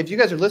 Also, if you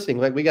guys are listening,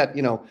 like we got,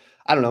 you know,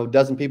 I don't know, a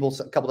dozen people,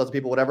 a couple dozen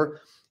people, whatever.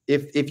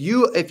 If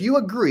you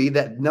agree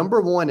that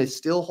number one is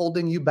still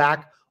holding you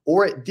back,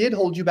 or it did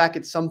hold you back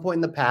at some point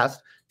in the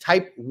past,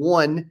 type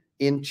 1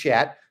 in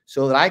chat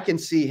so that I can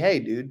see, hey,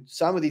 dude,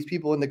 some of these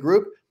people in the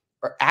group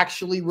are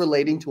actually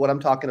relating to what I'm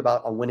talking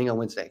about on Winning on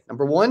Wednesday.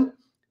 Number one,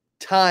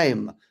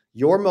 time,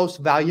 your most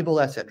valuable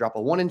asset. Drop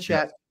a 1 in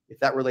chat if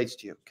that relates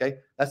to you. Okay.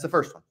 That's the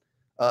first one.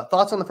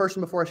 Thoughts on the first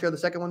one before I share the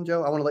second one,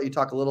 Joe? I want to let you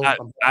talk a little.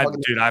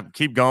 Dude, I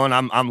keep going.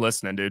 I'm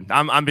listening, dude.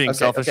 I'm being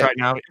selfish right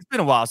now. It's been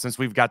a while since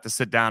we've got to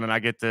sit down and I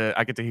get to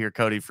hear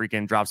Cody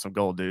freaking drop some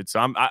gold, dude.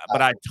 So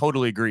but I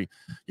totally agree.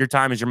 Your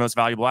time is your most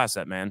valuable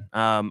asset, man.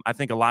 I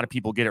think a lot of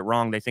people get it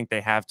wrong. They think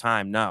they have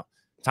time. No,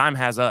 time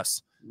has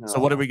us. No. So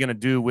what are we going to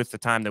do with the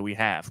time that we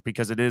have?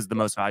 Because it is the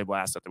most valuable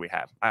asset that we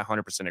have. I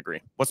 100% agree.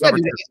 What's number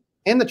 2?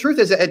 And the truth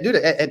is, dude,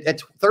 at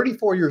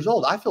 34 years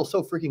old, I feel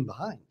so freaking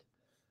behind.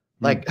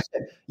 Like,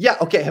 yeah,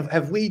 okay.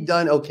 Have we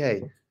done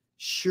okay?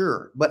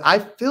 Sure. But I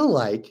feel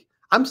like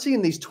I'm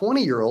seeing these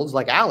 20-year-olds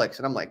like Alex,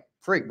 and I'm like,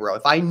 freak, bro,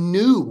 if I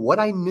knew what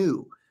I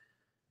knew,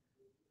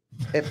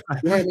 if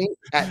you know what I mean?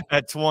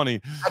 At 20.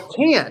 I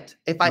can't.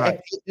 If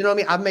you know what I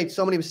mean? I've made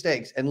so many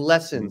mistakes and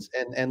lessons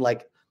and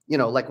like, you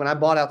know, like when I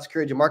bought out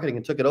Security Marketing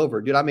and took it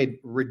over, dude, I made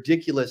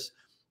ridiculous,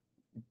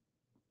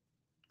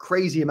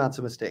 crazy amounts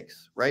of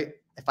mistakes, right?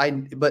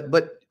 But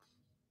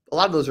a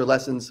lot of those are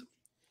lessons.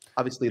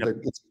 Obviously,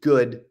 it's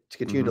good to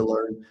continue to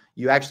learn.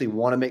 You actually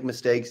want to make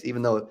mistakes,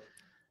 even though,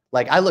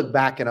 like, I look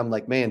back and I'm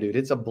like, man, dude,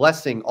 it's a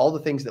blessing. All the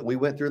things that we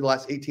went through the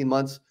last 18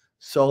 months,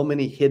 so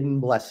many hidden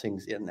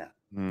blessings in that.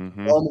 So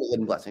many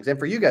hidden blessings. And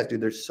for you guys,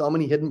 dude, there's so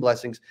many hidden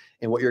blessings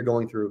in what you're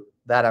going through.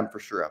 That I'm for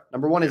sure of.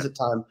 Number one is at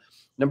time.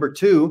 Number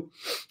 2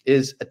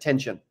 is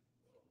attention.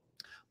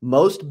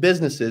 Most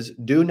businesses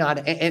do not,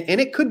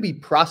 and it could be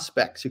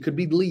prospects, it could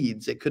be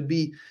leads, it could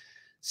be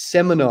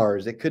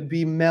seminars, it could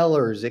be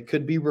mailers, it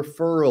could be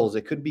referrals,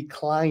 it could be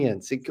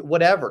clients,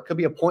 whatever, it could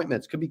be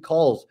appointments, it could be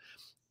calls.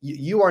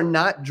 You are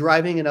not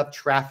driving enough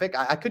traffic.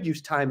 I could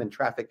use time and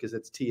traffic because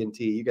it's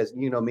TNT. You guys,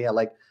 you know me, I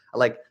like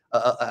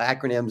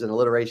acronyms and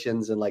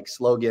alliterations and like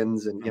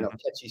slogans and, you know,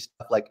 catchy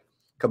stuff like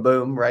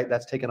kaboom, right?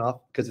 That's taken off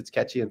because it's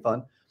catchy and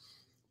fun.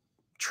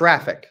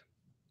 Traffic.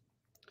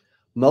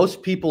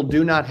 Most people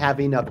do not have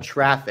enough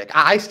traffic.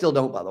 I still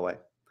don't, by the way.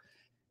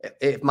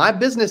 If my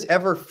business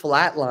ever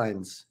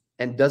flatlines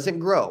and doesn't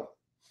grow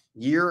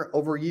year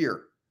over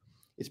year,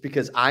 it's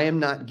because I am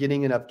not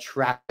getting enough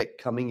traffic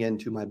coming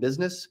into my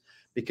business,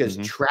 because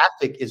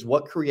traffic is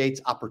what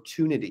creates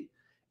opportunity.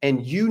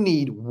 And you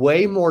need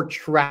way more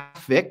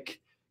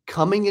traffic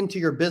coming into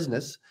your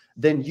business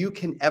than you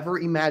can ever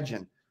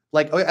imagine.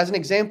 Like, as an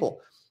example,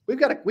 we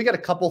got a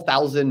couple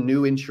thousand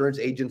new insurance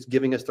agents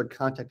giving us their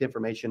contact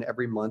information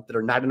every month that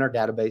are not in our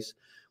database.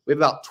 We have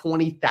about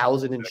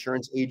 20,000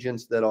 insurance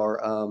agents that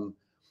are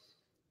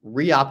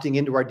re-opting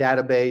into our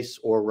database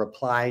or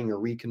replying or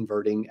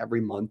reconverting every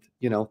month,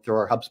 you know, through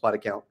our HubSpot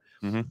account.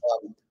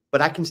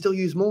 But I can still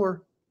use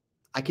more.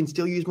 I can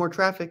still use more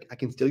traffic. I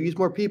can still use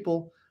more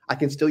people. I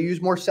can still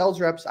use more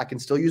sales reps. I can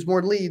still use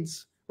more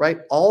leads, right?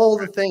 All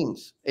the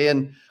things.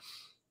 And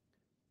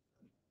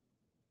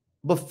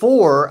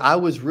before, I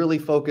was really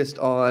focused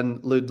on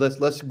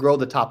let's grow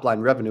the top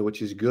line revenue,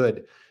 which is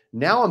good.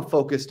 Now I'm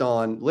focused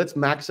on let's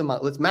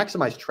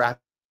maximize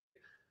traffic,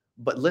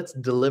 but let's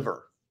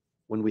deliver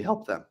when we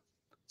help them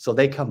so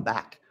they come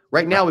back.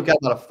 Right now we got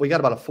about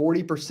a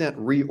 40%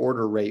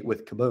 reorder rate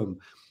with Kaboom,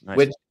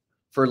 which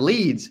for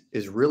leads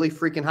is really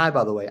freaking high,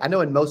 by the way. I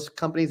know in most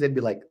companies they'd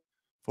be like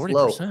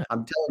 40%.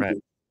 I'm telling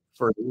you,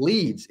 for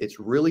leads, it's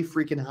really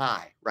freaking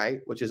high,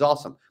 right? Which is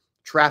awesome.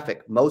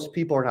 Traffic, most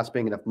people are not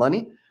spending enough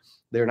money.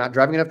 They're not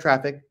driving enough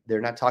traffic.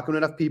 They're not talking to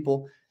enough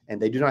people,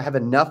 and they do not have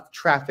enough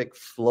traffic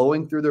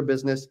flowing through their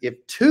business.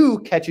 If 2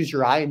 catches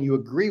your eye and you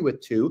agree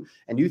with 2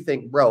 and you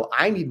think, bro,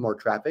 I need more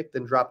traffic,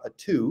 then drop a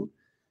 2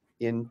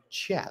 in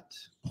chat.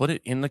 Put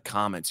it in the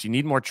comments. You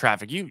need more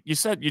traffic.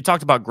 You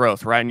talked about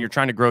growth, right? And you're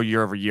trying to grow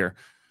year over year.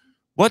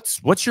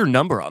 What's your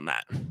number on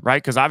that,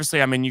 right? Because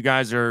obviously, I mean, you've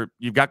got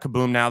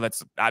Kaboom now.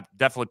 I've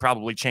definitely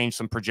probably changed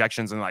some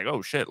projections and like,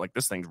 oh shit, like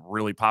this thing's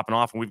really popping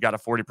off, and we've got a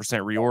 40%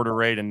 reorder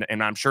rate,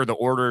 and I'm sure the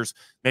orders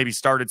maybe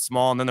started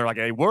small, and then they're like,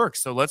 hey, it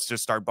works, so let's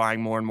just start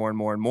buying more and more and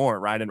more and more,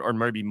 right? Or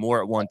maybe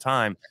more at one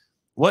time.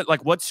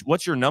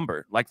 What's your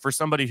number? Like for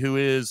somebody who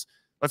is,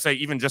 let's say,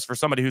 even just for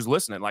somebody who's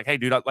listening, like, hey,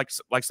 dude,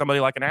 like somebody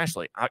like an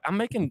Ashley, I'm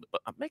making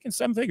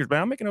 7 figures,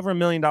 man. I'm making over $1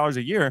 million a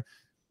year.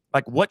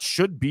 Like, what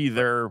should be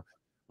there?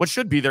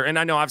 And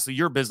I know obviously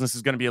your business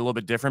is going to be a little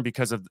bit different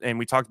because of, and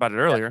we talked about it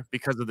earlier,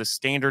 because of the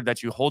standard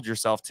that you hold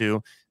yourself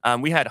to.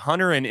 We had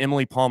Hunter and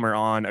Emily Palmer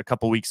on a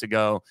couple weeks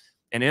ago,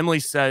 and Emily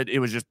said it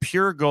was just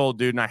pure gold,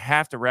 dude. And I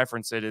have to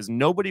reference it, is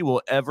nobody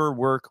will ever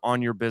work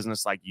on your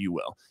business like you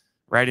will.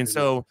 Right. And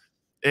so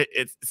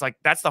it's like,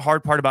 that's the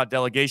hard part about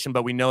delegation,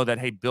 but we know that,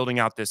 hey, building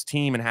out this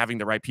team and having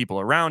the right people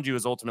around you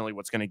is ultimately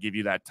what's going to give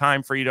you that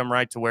time freedom,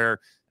 right? To where,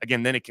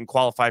 again, then it can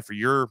qualify for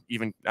your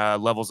even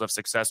levels of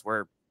success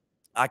where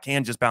I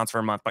can just bounce for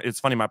a month. But it's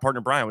funny, my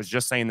partner Brian was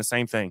just saying the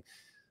same thing.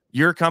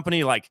 Your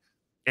company, like,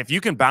 if you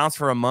can bounce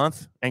for a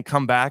month and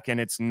come back and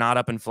it's not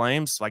up in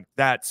flames, like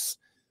that's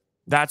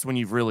when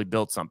you've really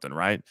built something,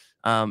 right?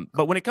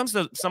 But when it comes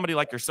to somebody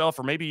like yourself,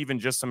 or maybe even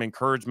just some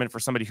encouragement for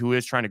somebody who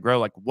is trying to grow,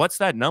 like, what's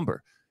that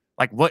number?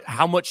 Like,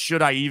 how much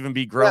should I even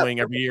be growing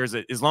every year? Is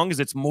it as long as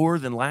it's more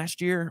than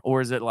last year, or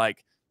is it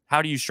like,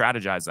 how do you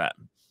strategize that?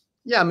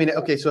 Yeah, I mean,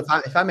 okay, so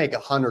if I make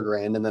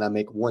 $100,000 and then I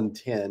make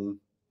 110,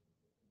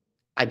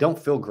 I don't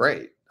feel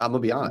great. I'm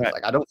gonna be honest. Right.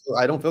 Like I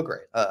don't feel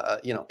great.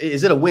 You know,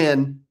 is it a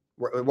win?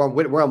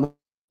 We're on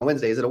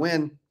Wednesday. Is it a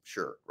win?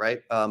 Sure.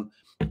 Right.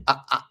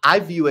 I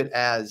view it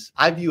as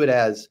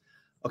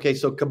okay.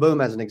 So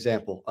Kaboom, as an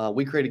example,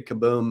 we created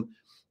Kaboom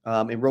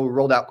and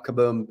rolled out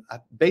Kaboom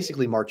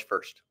basically March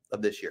 1st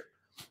of this year.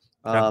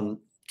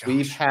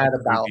 We've had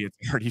about,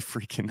 it's already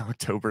freaking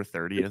October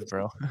 30th,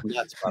 bro.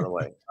 Nuts, by the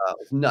way.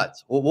 It's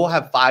nuts. We'll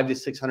have 500 to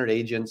 600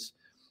 agents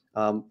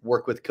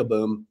work with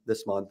Kaboom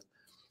this month.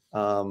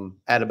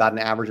 At about an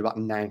average about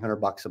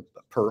 $900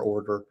 per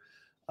order.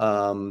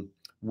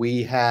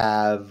 We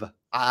have,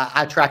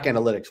 I track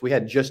analytics. We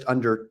had just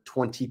under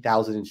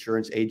 20,000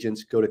 insurance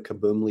agents go to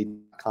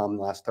kaboomlead.com in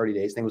the last 30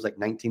 days. I think it was like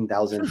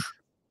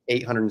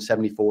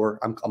 19,874.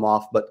 I'm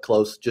off, but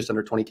close, just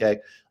under 20K.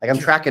 Like, I'm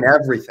tracking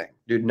everything,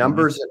 dude.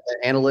 Numbers and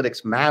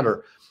analytics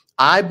matter.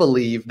 I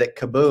believe that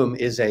Kaboom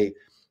is a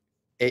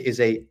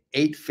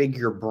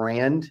 8-figure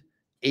brand,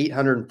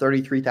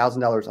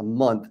 $833,000 a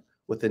month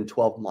within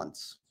 12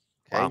 months.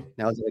 Okay. Wow.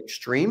 Now, is it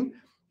extreme?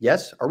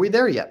 Yes. Are we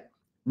there yet?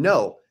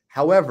 No.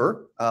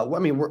 However, I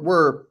mean,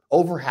 we're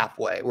over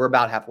halfway. We're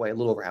about halfway, a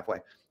little over halfway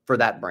for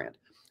that brand.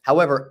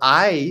 However,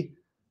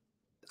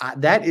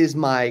 that is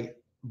my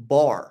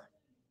bar.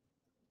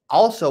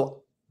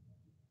 Also,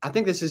 I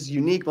think this is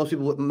unique. A lot of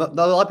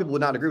people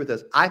would not agree with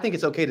this. I think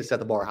it's okay to set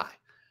the bar high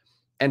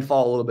and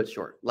fall a little bit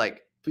short.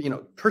 Like, you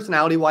know,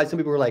 personality wise, some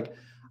people were like,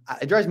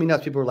 it drives me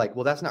nuts. People are like,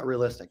 well, that's not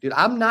realistic. Dude,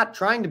 I'm not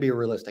trying to be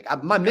realistic.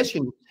 My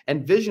mission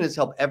and vision is to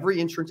help every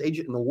insurance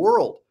agent in the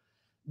world.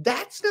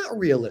 That's not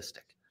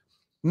realistic.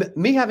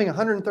 Me having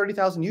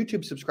 130,000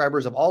 YouTube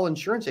subscribers of all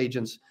insurance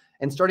agents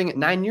and starting at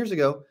 9 years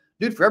ago,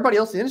 dude, for everybody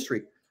else in the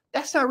industry,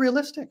 that's not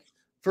realistic.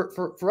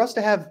 For us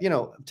to have, you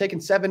know,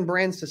 taken 7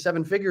 brands to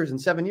 7 figures in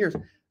 7 years,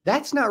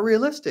 that's not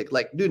realistic.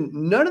 Like, dude,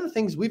 none of the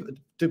things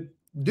to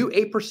do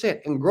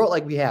 8% and grow it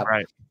like we have.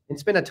 Right. And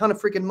spend a ton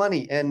of freaking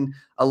money and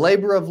a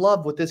labor of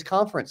love with this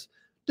conference.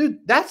 Dude,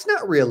 that's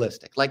not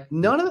realistic. Like,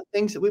 none of the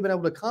things that we've been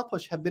able to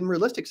accomplish have been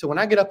realistic. So when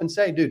I get up and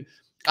say, dude,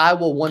 I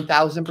will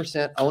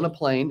 1000% own a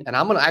plane, and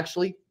I'm going to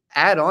actually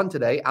add on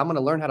today, I'm going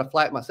to learn how to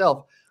fly it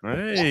myself.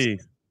 Hey,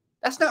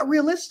 that's not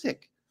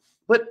realistic.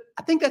 But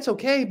I think that's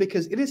okay,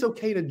 because it is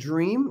okay to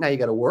dream. Now you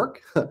got to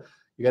work.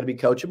 You got to be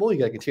coachable. You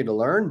got to continue to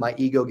learn. My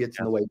ego gets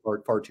in the way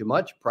far too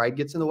much. Pride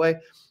gets in the way.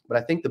 But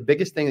I think the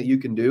biggest thing that you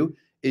can do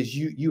is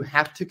you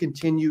have to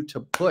continue to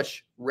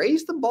push,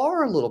 raise the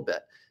bar a little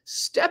bit,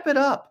 step it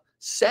up,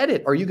 set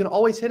it, or you can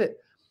always hit it.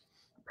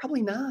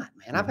 Probably not,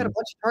 man. I've had a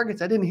bunch of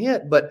targets I didn't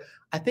hit, but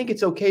I think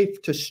it's okay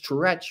to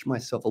stretch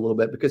myself a little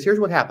bit because here's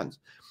what happens.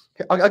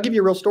 I'll give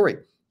you a real story.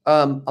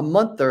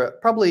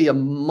 Probably a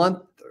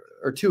month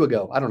or two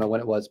ago, I don't know when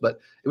it was, but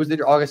it was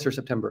either August or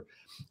September.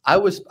 I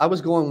was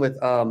going with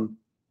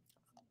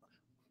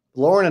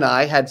Lauren and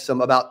I had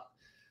some about.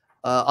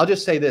 I'll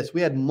just say this: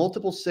 we had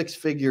multiple six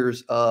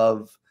figures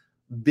of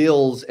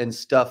bills and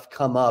stuff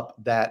come up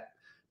that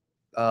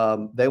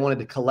they wanted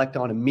to collect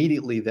on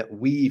immediately that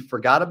we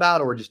forgot about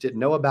or just didn't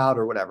know about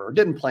or whatever, or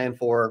didn't plan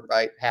for.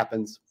 Right?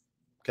 Happens.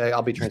 Okay,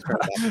 I'll be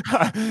transparent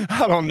about it.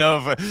 I don't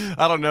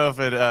know if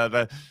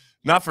it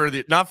not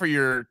for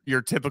your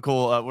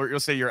typical you'll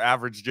say your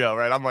average Joe,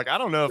 right? I'm like, I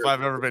don't know if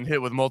I've ever been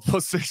hit with multiple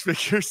six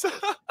figures.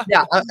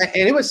 Yeah, and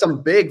it was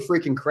some big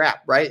freaking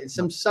crap, right?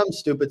 Some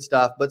stupid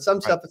stuff, but some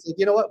stuff it's like,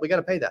 you know what, we got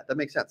to pay that. That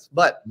makes sense.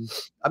 But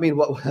I mean,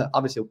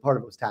 obviously part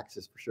of it was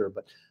taxes for sure.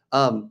 But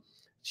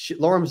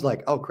Lauren was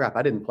like, oh crap,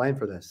 I didn't plan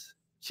for this.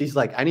 She's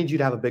like, I need you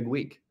to have a big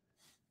week.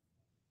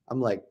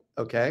 I'm like,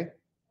 okay.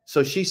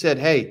 So she said,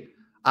 hey,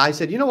 I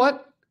said, you know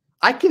what?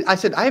 I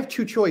said, I have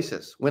two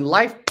choices. When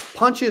life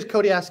punches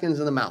Cody Askins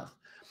in the mouth,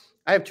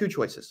 I have two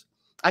choices.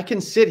 I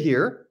can sit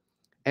here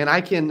and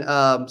I can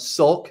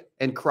sulk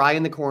and cry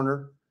in the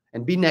corner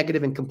and be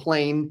negative and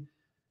complain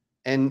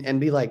and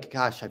be like,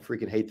 gosh, I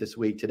freaking hate this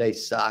week. Today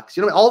sucks.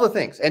 You know, all the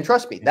things. And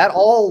trust me, that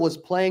all was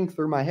playing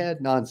through my head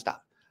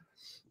nonstop.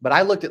 But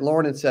I looked at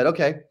Lauren and said,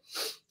 okay,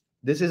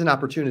 this is an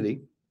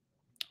opportunity.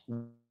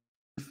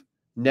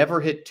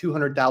 Never hit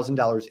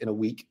 $200,000 in a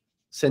week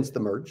since the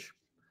merge.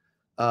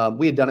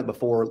 We had done it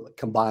before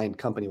combined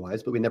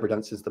company-wise, but we never done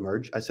it since the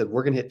merge. I said,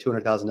 we're going to hit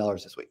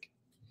 $200,000 this week.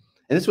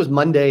 And this was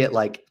Monday at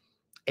like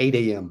 8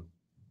 a.m.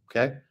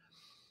 Okay.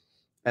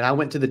 And I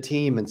went to the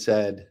team and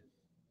said,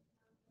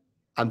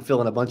 I'm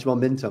feeling a bunch of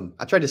momentum.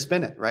 I tried to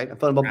spin it, right? I'm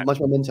feeling a bunch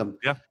of momentum.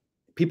 Yeah.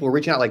 People are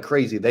reaching out like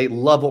crazy. They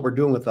love what we're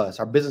doing with us.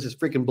 Our business is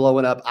freaking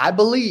blowing up. I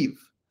believe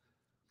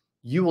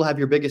you will have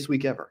your biggest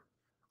week ever.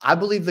 I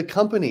believe the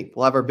company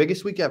will have our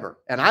biggest week ever.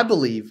 And I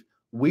believe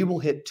we will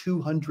hit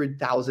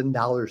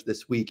 $200,000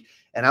 this week.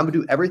 And I'm going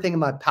to do everything in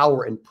my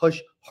power and push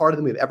harder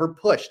than we've ever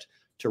pushed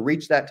to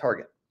reach that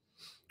target.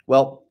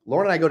 Well,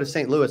 Lauren and I go to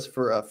St. Louis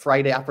for a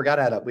Friday. I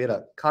forgot we had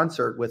a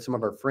concert with some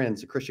of our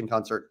friends, a Christian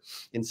concert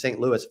in St.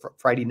 Louis for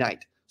Friday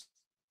night.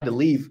 I had to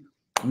leave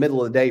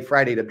middle of the day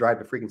Friday to drive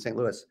to freaking St.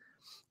 Louis.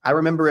 I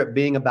remember it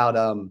being about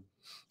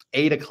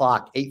 8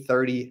 o'clock,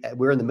 8:30.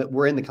 We're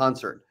in the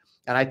concert,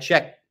 and I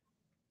checked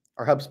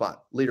our HubSpot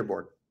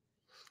leaderboard.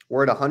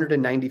 We're at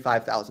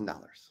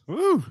 $195,000.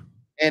 Woo.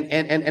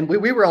 And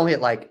we were only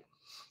at like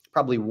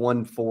probably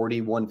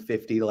 140,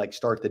 150 to like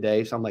start the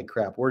day. So I'm like,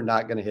 crap, we're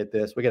not going to hit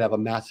this. We're going to have a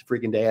massive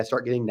freaking day. I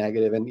start getting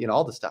negative and, you know,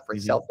 all the stuff,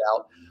 right?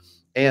 Self-doubt.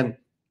 And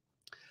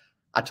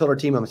I told our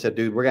team, I said,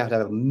 dude, we're going to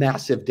have a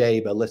massive day,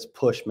 but let's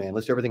push, man.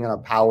 Let's do everything in our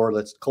power.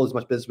 Let's close as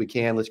much business as we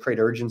can. Let's create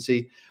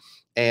urgency.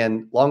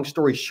 And long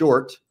story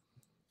short,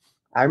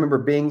 I remember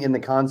being in the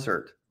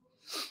concert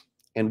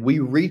and we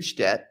reached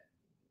it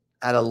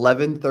at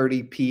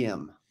 11:30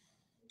 p.m.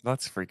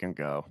 Let's freaking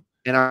go.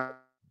 And our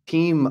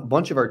team, a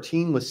bunch of our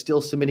team was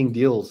still submitting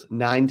deals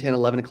 9, 10,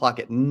 11 o'clock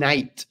at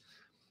night.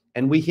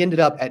 And we ended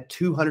up at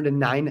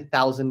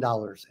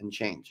 $209,000 and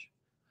change.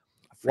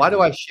 Why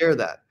do I share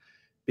that?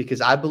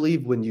 Because I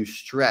believe when you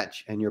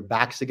stretch and your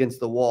back's against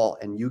the wall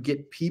and you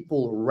get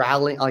people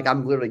rallying, like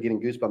I'm literally getting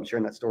goosebumps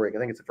sharing that story. I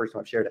think it's the first time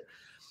I've shared it.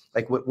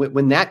 Like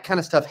when that kind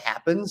of stuff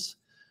happens,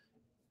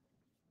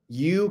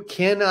 you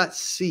cannot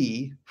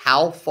see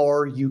how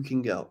far you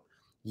can go.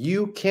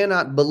 You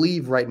cannot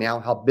believe right now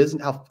how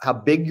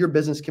big your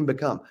business can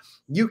become.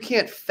 You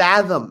can't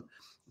fathom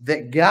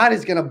that God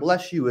is going to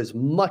bless you as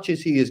much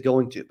as he is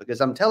going to,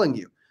 because I'm telling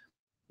you,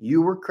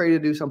 you were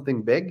created to do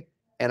something big.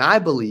 And I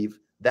believe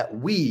that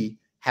we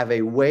have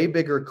a way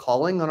bigger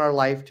calling on our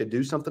life to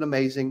do something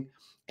amazing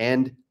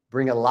and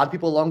bring a lot of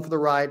people along for the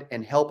ride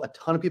and help a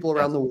ton of people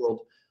around the world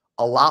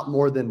a lot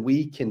more than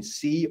we can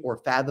see or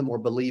fathom or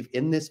believe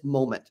in this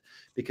moment,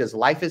 because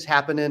life is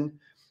happening.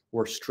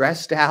 We're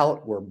stressed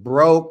out. We're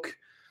broke.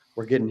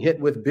 We're getting hit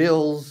with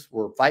bills.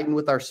 We're fighting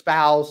with our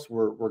spouse.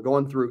 We're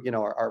going through, you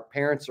know, our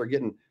parents are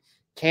getting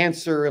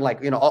cancer, and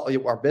like, you know,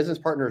 all, our business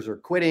partners are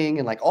quitting,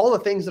 and like all the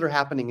things that are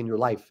happening in your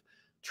life.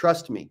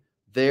 Trust me,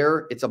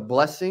 it's a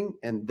blessing,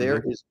 and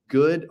there is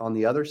good on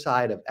the other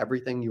side of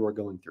everything you are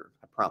going through.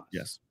 I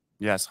promise.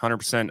 Yes,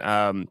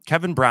 100%.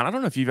 Kevin Brown, I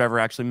don't know if you've ever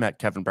actually met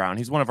Kevin Brown.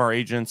 He's one of our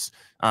agents,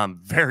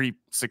 very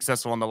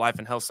successful on the life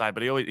and health side,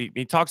 but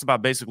he talks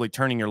about basically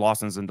turning your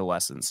losses into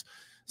lessons.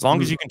 As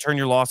long as you can turn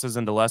your losses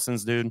into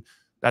lessons, dude,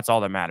 that's all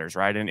that matters,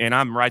 right? And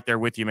I'm right there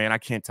with you, man. I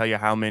can't tell you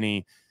how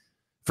many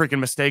freaking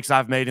mistakes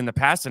I've made in the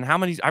past and how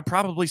many I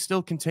probably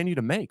still continue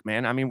to make,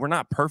 man. I mean, we're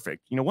not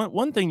perfect. You know,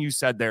 one thing you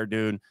said there,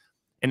 dude,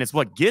 and it's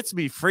what gets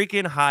me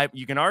freaking hype.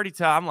 You can already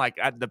tell I'm like,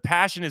 the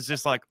passion is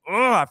just like,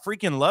 oh, I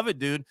freaking love it,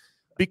 dude.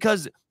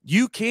 Because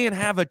you can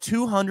have a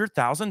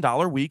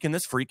 $200,000 week in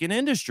this freaking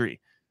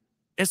industry.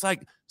 It's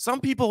like Some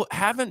people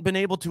haven't been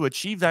able to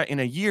achieve that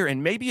in a year,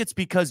 and maybe it's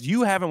because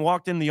you haven't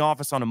walked in the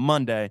office on a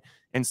Monday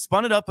and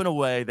spun it up in a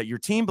way that your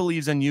team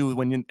believes in you.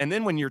 And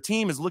then when your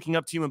team is looking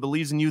up to you and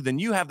believes in you, then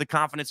you have the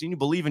confidence and you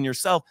believe in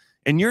yourself.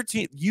 And your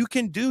team, you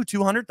can do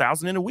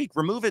 200,000 in a week.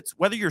 Remove it,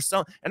 whether you're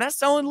selling, and that's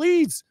selling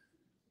leads.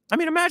 I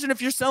mean, imagine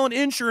if you're selling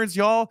insurance,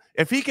 y'all.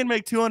 If he can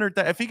make 200,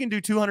 if he can do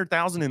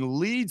 200,000 in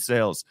lead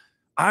sales,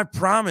 I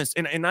promise,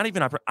 and not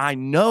even I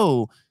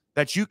know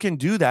that you can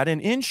do that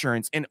in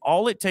insurance. And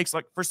all it takes,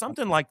 like for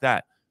something like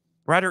that,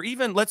 right? Or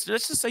even let's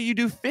just say you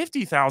do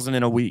 50,000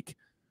 in a week.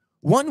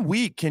 1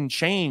 week can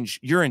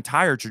change your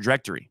entire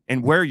trajectory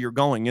and where you're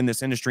going in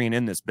this industry and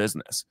in this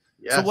business.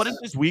 Yes. So what is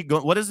this week?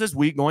 What is this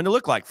week going to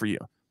look like for you?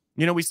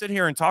 You know, we sit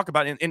here and talk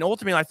about it, and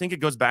ultimately, I think it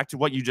goes back to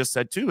what you just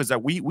said too, is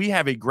that we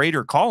have a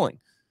greater calling.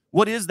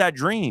 What is that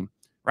dream,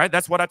 right?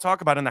 That's what I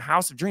talk about in the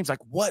House of Dreams.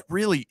 Like, what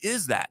really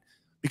is that?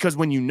 Because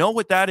when you know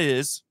what that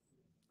is,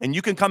 and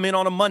you can come in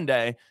on a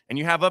Monday and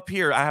you have up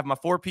here, I have my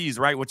 4 P's,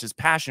 right? Which is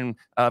passion,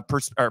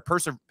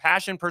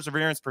 passion,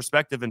 perseverance,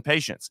 perspective, and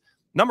patience.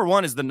 Number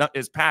one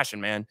is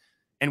passion, man.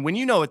 And when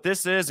you know what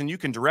this is and you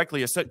can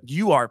directly assess,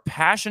 you are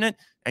passionate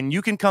and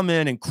you can come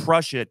in and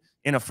crush it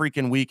in a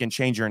freaking week and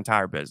change your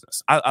entire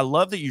business. I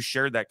love that you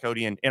shared that,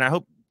 Cody. And I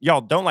hope y'all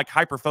don't like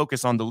hyper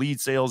focus on the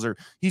lead sales or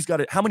he's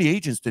got it. How many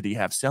agents did he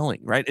have selling,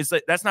 right? It's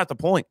like, that's not the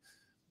point.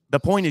 The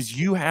point is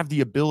you have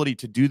the ability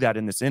to do that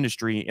in this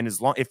industry. And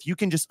if you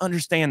can just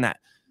understand that,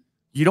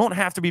 you don't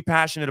have to be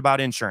passionate about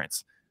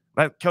insurance.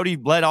 But Cody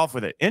led off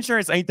with it.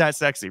 Insurance ain't that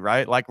sexy,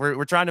 right? Like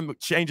we're trying to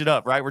change it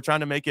up, right? We're trying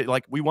to make it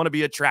like we want to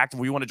be attractive.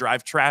 We want to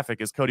drive traffic,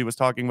 as Cody was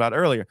talking about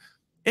earlier.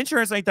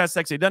 Insurance ain't that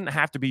sexy. It doesn't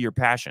have to be your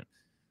passion.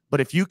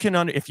 But if you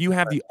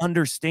have the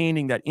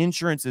understanding that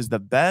insurance is the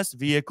best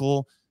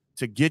vehicle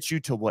to get you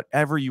to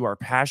whatever you are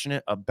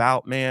passionate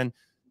about, man,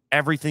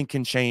 everything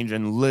can change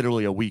in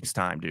literally a week's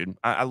time, dude.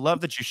 I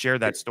love that you share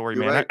that story,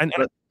 man. Right. And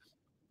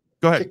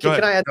go ahead.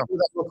 Can I add to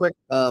that real quick?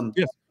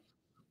 Yes.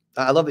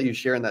 I love that you're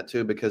sharing that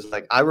too, because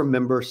like I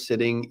remember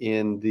sitting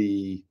in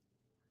the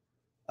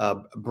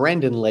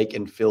Brandon Lake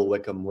and Phil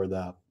Wickham were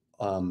the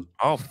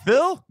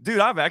Phil? Dude,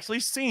 I've actually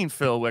seen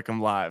Phil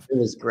Wickham live. It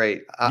was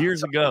great.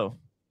 Years ago.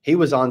 He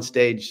was on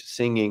stage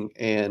singing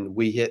and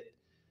we hit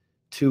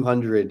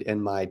 200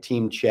 in my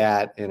team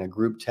chat and a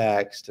group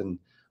text, and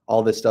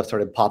all this stuff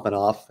started popping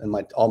off, and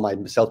all my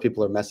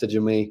salespeople are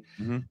messaging me.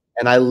 Mm-hmm.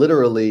 And I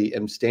literally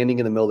am standing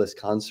in the middle of this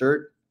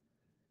concert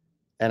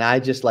and I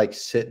just like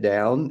sit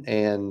down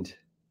and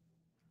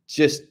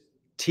just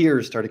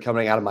tears started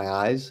coming out of my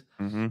eyes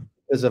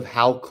because of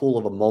how cool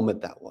of a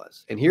moment that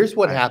was. And here's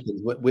what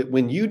happens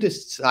when you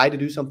decide to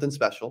do something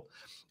special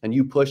and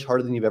you push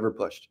harder than you've ever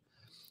pushed.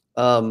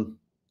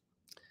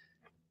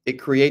 It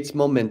creates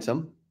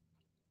momentum.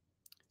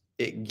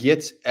 It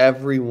gets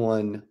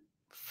everyone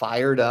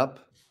fired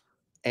up,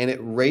 and it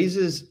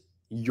raises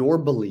your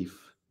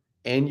belief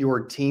and your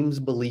team's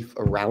belief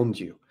around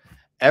you.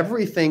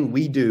 Everything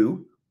we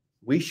do,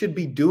 we should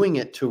be doing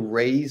it to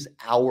raise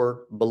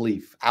our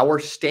belief, our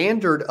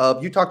standard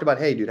of, you talked about,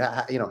 hey, dude,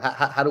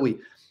 how do we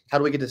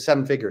get to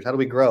 7 figures? How do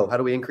we grow? How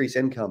do we increase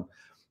income?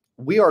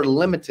 We are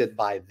limited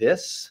by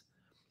this,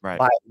 right?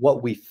 By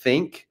what we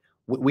think.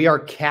 We are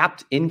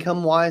capped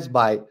income-wise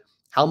by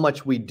how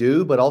much we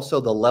do, but also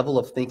the level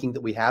of thinking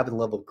that we have and the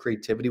level of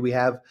creativity we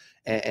have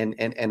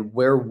and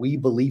where we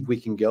believe we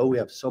can go. We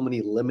have so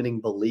many limiting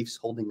beliefs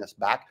holding us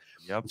back.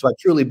 Yep. So I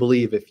truly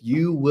believe if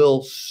you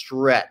will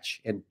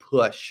stretch and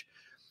push,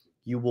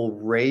 you will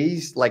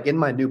raise, like in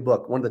my new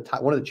book, one of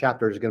the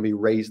chapters is going to be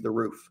raise the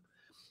roof.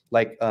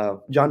 Like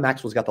John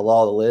Maxwell's got the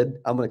law of the lid.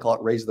 I'm going to call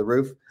it raise the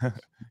roof.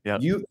 Yeah.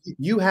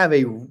 You have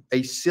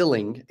a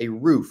ceiling, a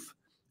roof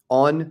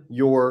on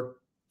your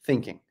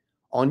thinking,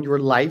 on your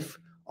life,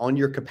 on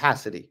your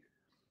capacity,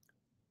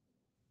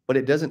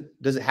 but does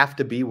it have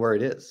to be where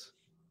it is?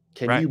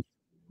 Can you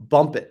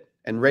bump it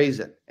and raise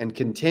it and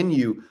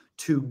continue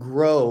to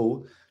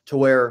grow to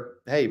where,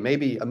 hey,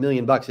 maybe $1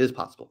 million is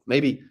possible.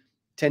 Maybe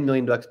 $10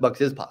 million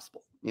is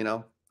possible,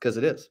 because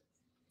it is.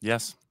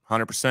 Yes.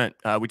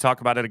 100%. We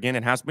talk about it again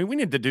in house. We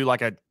need to do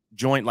like a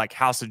joint, like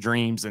House of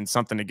Dreams and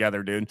something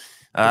together, dude.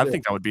 I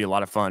think that would be a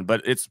lot of fun,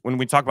 but it's when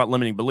we talk about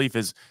limiting belief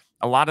is,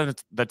 a lot of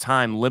the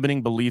time,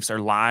 limiting beliefs are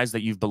lies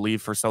that you've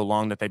believed for so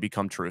long that they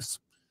become truths,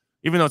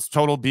 even though it's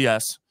total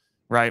BS,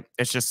 right?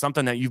 It's just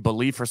something that you've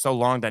believed for so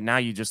long that now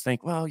you just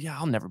think, well, yeah,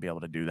 I'll never be able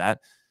to do that.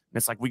 And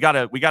it's like, we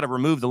gotta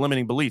remove the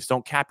limiting beliefs.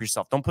 Don't cap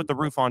yourself. Don't put the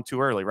roof on too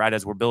early, right?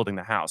 As we're building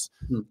the house.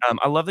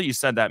 I love that you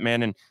said that,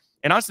 man. And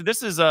honestly,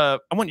 this is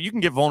you can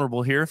get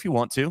vulnerable here if you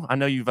want to. I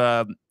know you've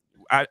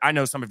I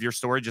know some of your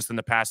story just in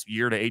the past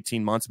year to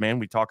 18 months, man.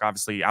 We talk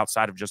obviously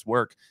outside of just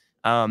work.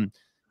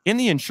 In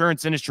the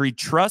insurance industry,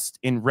 trust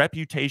and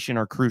reputation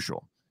are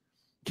crucial.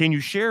 Can you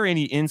share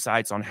any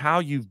insights on how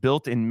you've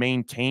built and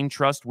maintained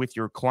trust with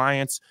your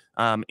clients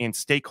and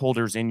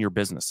stakeholders in your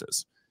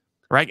businesses?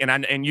 Right.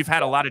 And you've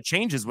had a lot of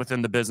changes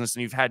within the business,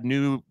 and you've had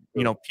new,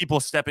 people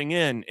stepping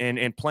in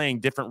and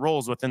playing different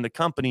roles within the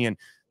company. And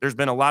there's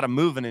been a lot of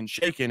moving and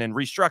shaking and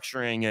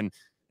restructuring and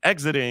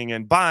exiting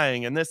and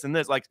buying and this and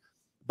this.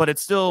 But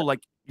it's still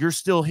like you're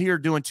still here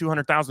doing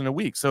 200,000 a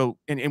week. So,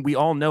 and we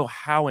all know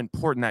how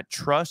important that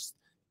trust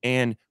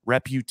and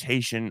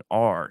reputation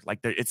are. Like,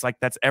 it's like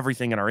that's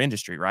everything in our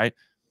industry, right?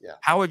 Yeah.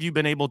 How have you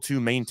been able to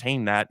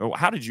maintain that? Or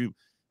how did you,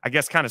 I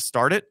guess, kind of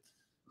start it?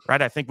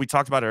 Right. I think we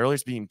talked about it earlier,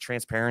 is being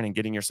transparent and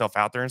getting yourself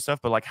out there and stuff.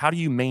 But like, how do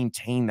you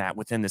maintain that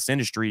within this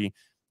industry,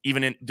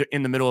 even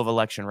in the middle of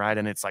election, right?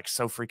 And it's like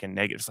so freaking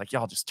negative. It's like,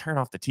 y'all just turn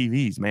off the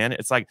TVs, man.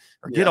 It's like,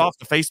 or get off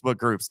the Facebook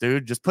groups,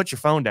 dude. Just put your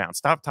phone down.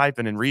 Stop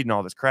typing and reading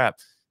all this crap.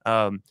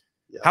 How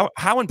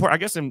important, I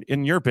guess,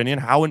 in your opinion,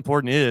 how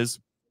important is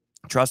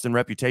trust and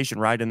reputation,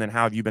 right? And then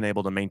how have you been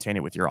able to maintain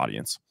it with your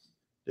audience?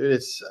 Dude,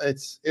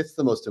 it's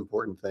the most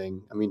important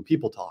thing. I mean,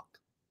 people talk,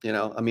 you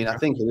know. I mean, I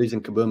think the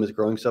reason Kaboom is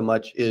growing so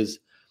much is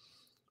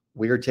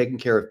we are taking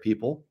care of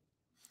people.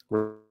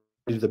 We're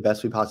do the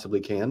best we possibly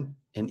can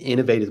and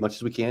innovate as much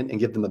as we can and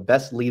give them the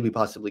best lead we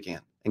possibly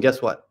can. And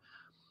guess what?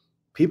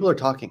 People are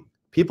talking.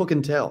 People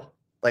can tell.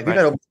 Like, we've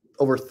had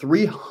over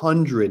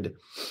 300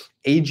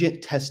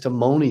 agent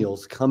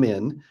testimonials come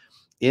in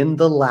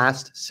the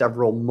last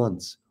several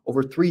months.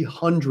 Over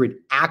 300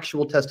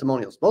 actual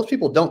testimonials. Most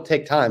people don't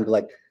take time to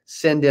like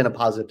send in a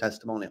positive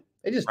testimonial.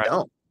 They just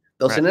don't.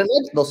 They'll send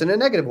in a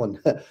negative one,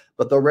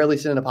 but they'll rarely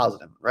send in a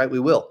positive, right? We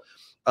will.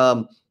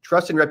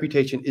 Trust and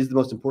reputation is the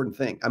most important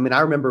thing. I mean, I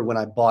remember when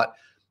I bought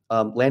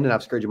Landon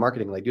Obscurity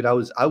Marketing, like, dude, I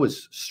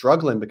was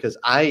struggling because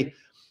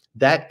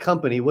that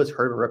company was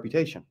hurting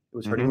reputation. It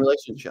was hurting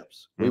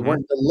relationships. We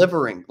weren't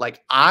delivering.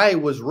 Like, I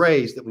was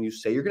raised that when you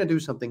say you're going to do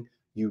something,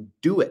 you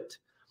do it.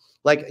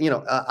 Like, you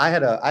know, I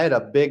had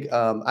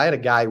a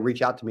guy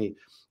reach out to me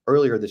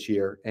earlier this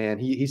year,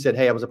 and he said,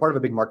 hey, I was a part of a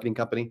big marketing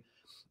company,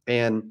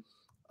 and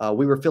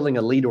we were filling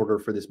a lead order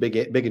for this big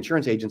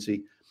insurance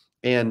agency,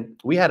 and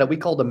we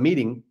called a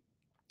meeting,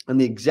 and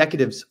the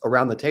executives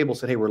around the table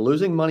said, hey, we're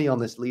losing money on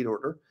this lead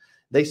order.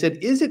 They said,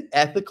 is it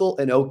ethical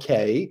and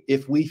okay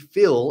if we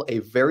fill a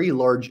very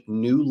large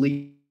new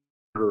lead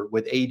order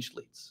with aged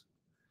leads?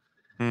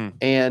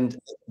 And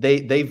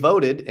they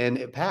voted, and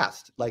it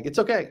passed. Like, it's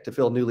okay to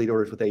fill new lead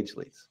orders with aged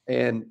leads.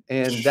 And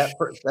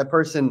that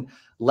person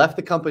left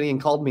the company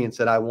and called me and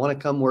said, I want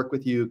to come work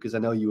with you because I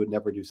know you would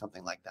never do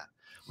something like that.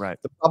 Right.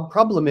 The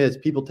problem is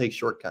people take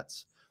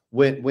shortcuts.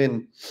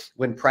 When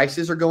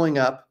prices are going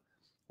up,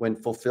 when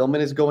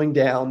fulfillment is going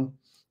down,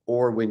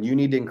 or when you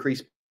need to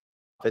increase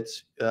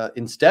profits,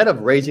 instead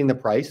of raising the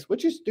price,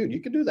 which is, dude,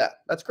 you can do that.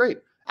 That's great.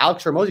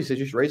 Alex Hormozy says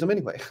you should raise them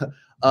anyway.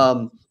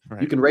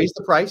 You can raise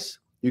the price.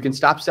 You can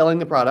stop selling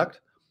the product,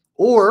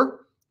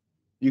 or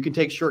you can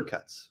take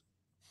shortcuts.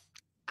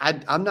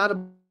 I'm not a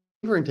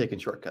believer in taking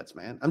shortcuts,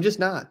 man. I'm just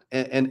not.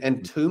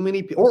 And too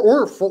many people,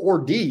 or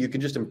D, you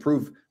can just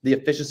improve the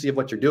efficiency of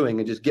what you're doing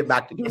and just get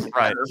back to doing it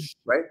better,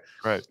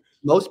 right?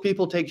 Most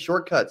people take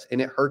shortcuts,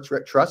 and it hurts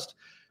trust.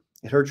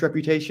 It hurts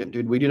reputation.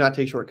 Dude, we do not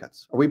take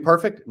shortcuts. Are we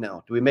perfect?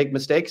 No. Do we make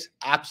mistakes?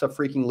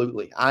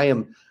 Abso-freaking-lutely. I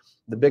am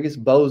the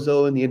biggest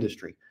bozo in the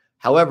industry.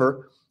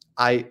 However,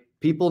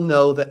 people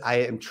know that I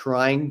am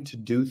trying to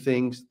do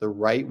things the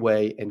right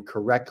way and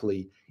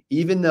correctly,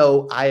 even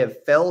though I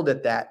have failed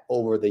at that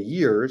over the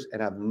years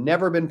and I've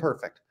never been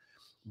perfect.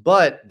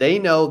 But they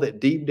know that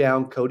deep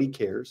down, Cody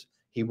cares.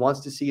 He wants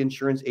to see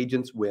insurance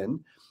agents win,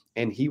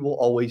 and he will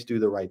always do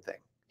the right thing.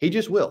 He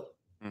just will.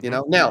 You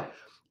know. Now,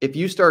 if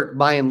you start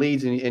buying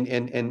leads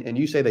and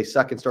you say they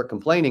suck and start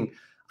complaining,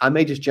 I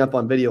may just jump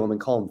on video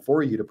and call them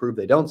for you to prove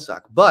they don't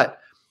suck. But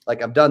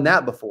like, I've done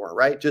that before,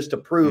 right? Just to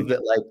prove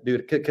that, like,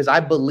 dude, because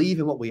I believe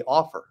in what we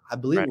offer. I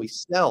believe in what we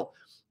sell.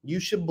 You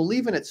should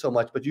believe in it so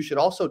much, but you should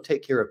also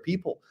take care of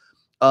people.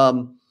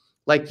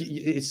 Like,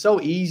 it's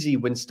so easy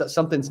when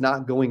something's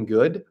not going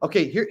good.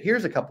 Okay,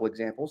 here's a couple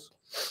examples.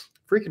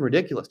 Freaking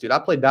ridiculous, dude. I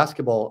played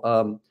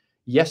basketball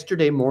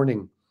yesterday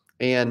morning,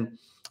 and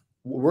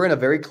we're in a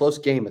very close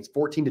game. It's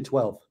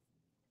 14-12.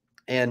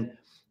 And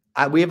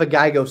we have a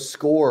guy go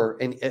score,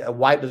 and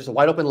there's a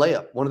wide open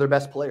layup, one of their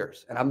best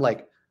players. And I'm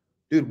like,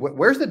 dude,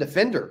 where's the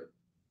defender?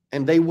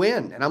 And they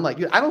win. And I'm like,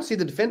 dude, I don't see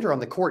the defender on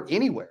the court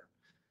anywhere.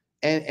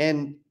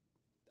 And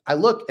I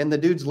look, and the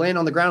dude's laying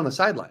on the ground on the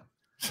sideline.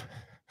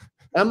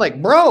 And I'm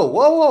like, bro,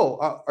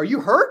 whoa, are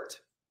you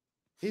hurt?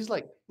 He's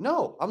like,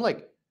 no. I'm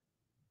like,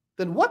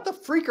 then what the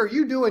freak are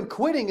you doing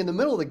quitting in the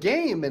middle of the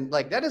game? And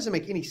like, that doesn't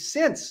make any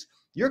sense.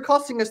 You're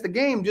costing us the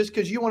game just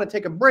because you want to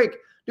take a break.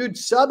 Dude,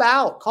 sub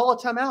out, call a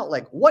timeout.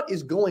 Like, what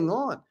is going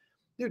on?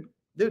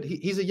 Dude,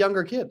 he's a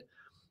younger kid.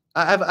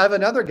 I have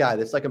another guy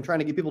that's like, I'm trying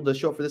to get people to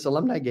show up for this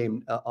alumni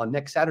game on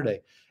next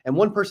Saturday. And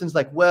one person's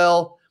like,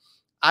 well,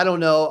 I don't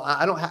know.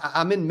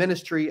 I'm in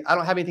ministry. I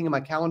don't have anything in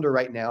my calendar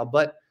right now,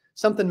 but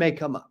something may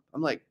come up.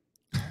 I'm like,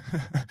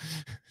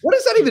 what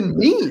does that even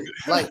mean?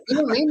 Like, you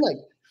know what I mean? Like,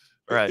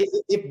 right.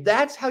 If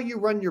that's how you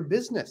run your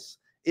business,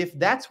 if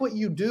that's what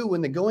you do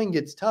when the going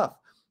gets tough,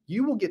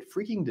 you will get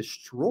freaking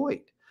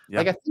destroyed. Yeah.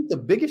 Like, I think the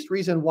biggest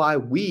reason why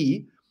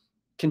we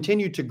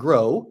continue to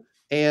grow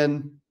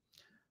and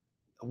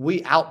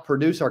we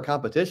outproduce our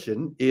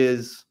competition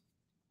is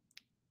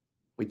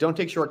we don't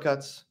take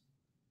shortcuts.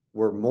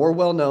 We're more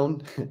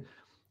well-known,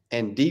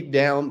 and deep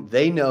down,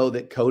 they know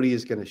that Cody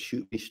is going to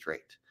shoot me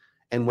straight.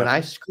 And when I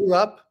screw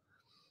up,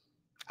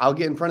 I'll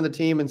get in front of the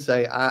team and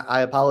say,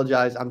 I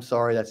apologize. I'm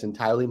sorry. That's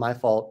entirely my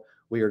fault.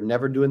 We are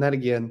never doing that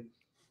again.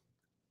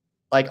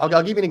 Like, I'll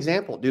give you an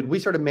example, dude. We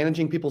started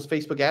managing people's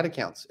Facebook ad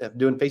accounts,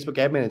 doing Facebook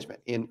ad management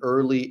in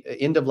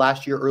end of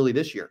last year, early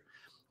this year.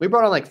 We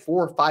brought on like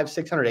 400, 500,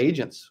 600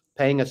 agents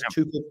paying us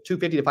 $250 to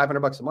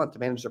 $500 a month to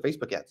manage their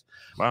Facebook ads.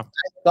 Wow.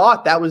 I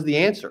thought that was the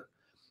answer.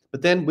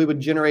 But then we would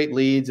generate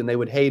leads and they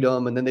would hate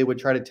them. And then they would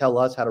try to tell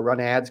us how to run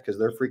ads because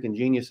they're freaking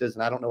geniuses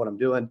and I don't know what I'm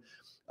doing.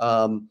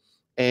 And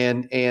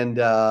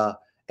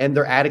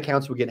their ad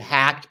accounts would get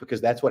hacked because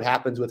that's what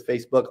happens with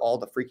Facebook all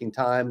the freaking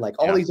time. Like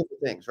all these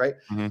different things, right?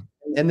 Mm-hmm.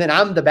 And then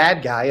I'm the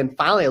bad guy. And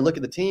finally I look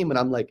at the team and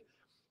I'm like,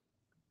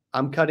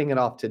 I'm cutting it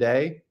off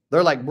today.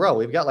 They're like, bro,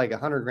 we've got like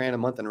 $100,000 a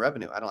month in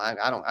revenue. I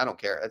don't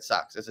care. It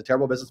sucks. It's a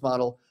terrible business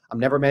model. I'm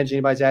never managing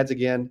anybody's ads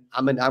again.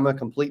 I'm a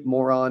complete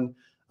moron.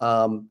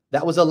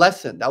 That was a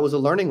lesson. That was a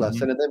learning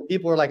lesson. And then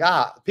people are like,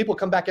 people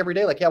come back every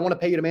day like, yeah, I want to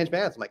pay you to manage my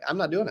ads. I'm like, I'm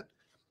not doing it.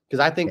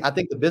 Because I think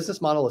the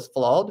business model is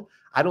flawed.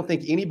 I don't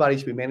think anybody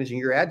should be managing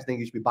your ads. I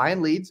think you should be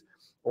buying leads,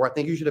 or I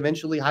think you should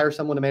eventually hire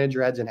someone to manage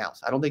your ads in-house.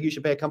 I don't think you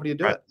should pay a company to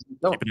do it.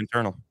 No. Keep it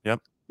internal.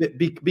 Yep.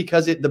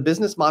 Because the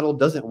business model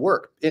doesn't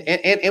work.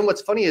 And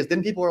what's funny is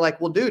then people are like,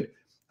 well, dude,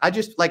 I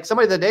just like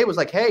somebody the other day was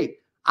like, hey,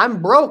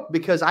 I'm broke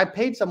because I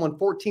paid someone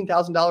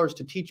 $14,000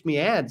 to teach me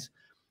ads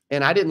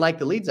and I didn't like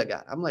the leads I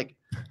got. I'm like,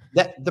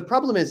 the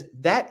problem is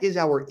that is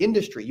our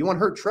industry. You want to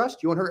hurt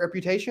trust? You want to hurt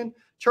reputation?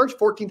 Charge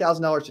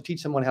 $14,000 to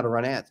teach someone how to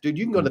run ads. Dude,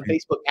 you can go to the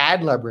Facebook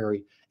ad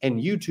library and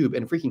YouTube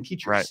and freaking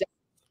teach yourself.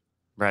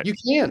 Right. You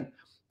can.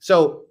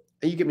 So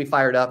you get me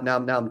fired up. Now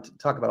I'm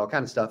talking about all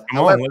kinds of stuff.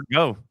 However, let's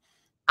go.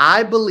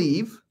 I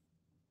believe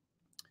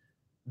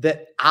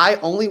that I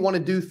only want to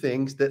do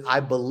things that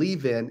I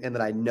believe in and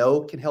that I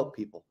know can help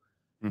people.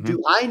 Mm-hmm.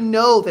 Do I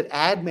know that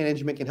ad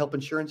management can help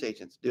insurance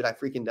agents? Dude, I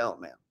freaking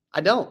don't, man. I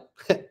don't.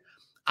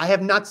 I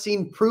have not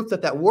seen proof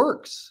that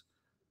works.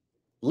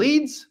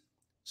 Leads,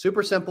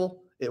 super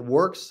simple. It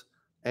works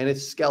and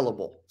it's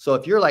scalable. So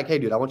if you're like, hey,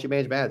 dude, I want you to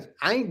manage my ads,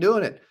 I ain't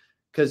doing it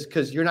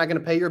because you're not going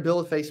to pay your bill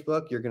with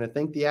Facebook. You're going to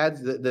think the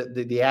ads,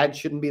 the ad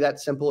shouldn't be that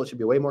simple. It should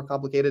be way more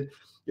complicated.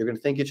 You're going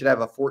to think it should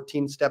have a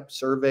 14-step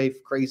survey,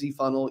 crazy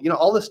funnel,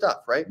 all this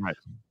stuff, right?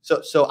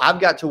 So I've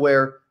got to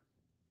where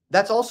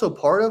that's also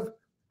part of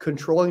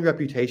controlling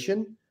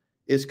reputation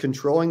is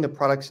controlling the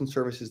products and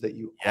services that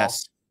you offer.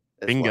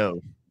 Bingo.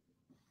 Well.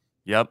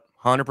 Yep.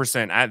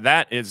 100%.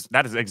 That is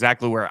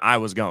exactly where I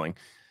was going,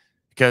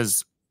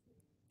 because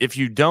if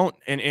you don't,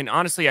 and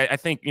honestly, I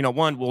think,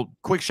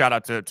 quick shout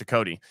out to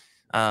Cody.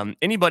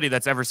 Anybody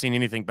that's ever seen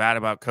anything bad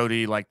about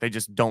Cody, like they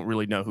just don't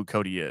really know who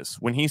Cody is.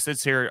 When he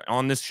sits here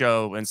on this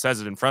show and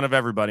says it in front of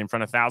everybody, in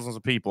front of thousands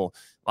of people,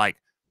 like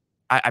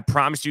I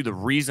promise you the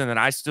reason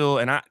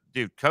that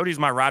dude, Cody's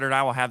my ride or die.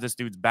 I will have this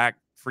dude's back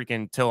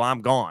freaking till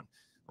I'm gone,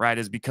 right?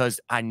 Is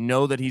because I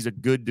know that he's a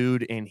good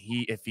dude. And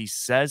if he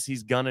says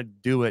he's going to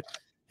do it,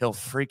 he'll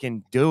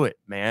freaking do it,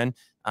 man.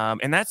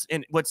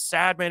 And what's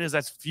sad, man, is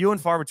that's few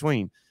and far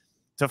between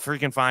to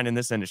freaking find in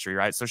this industry,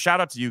 right? So shout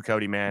out to you,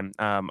 Cody, man.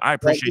 I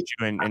appreciate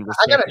you and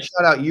I gotta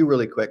shout out you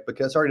really quick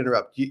because sorry to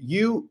interrupt.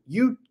 You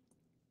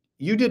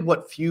did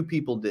what few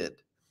people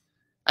did.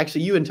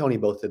 Actually, you and Tony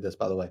both did this,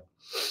 by the way.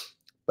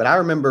 But I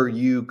remember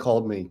you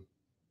called me.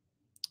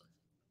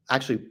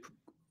 Actually,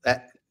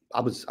 I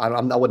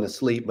wasn't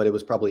asleep, but it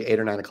was probably 8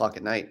 or 9 o'clock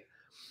at night.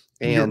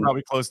 And you're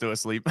probably close to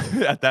asleep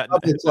at that.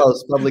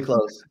 Probably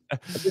close.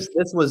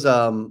 This was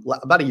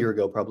about a year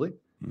ago, probably.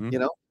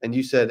 Mm-hmm. And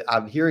you said,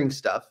 I'm hearing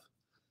stuff.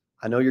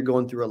 I know you're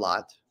going through a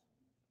lot.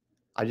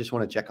 I just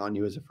want to check on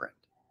you as a friend.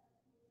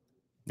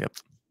 Yep.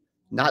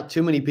 Not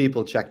too many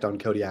people checked on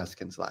Cody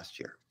Askins last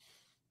year.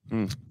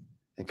 And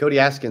Cody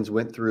Askins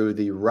went through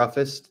the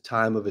roughest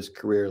time of his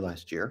career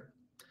last year.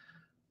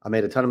 I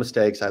made a ton of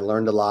mistakes. I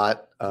learned a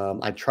lot.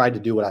 I tried to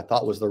do what I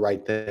thought was the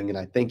right thing, and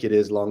I think it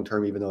is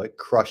long-term, even though it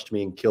crushed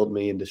me and killed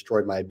me and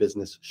destroyed my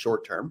business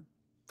short-term.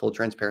 Full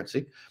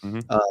transparency.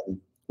 Mm-hmm.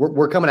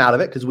 We're coming out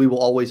of it because we will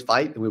always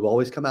fight and we will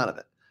always come out of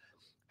it.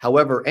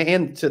 However,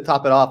 and to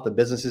top it off, the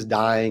business is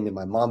dying and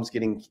my mom's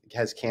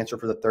has cancer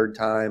for the 3rd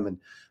time. And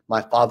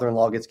my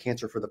father-in-law gets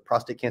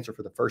prostate cancer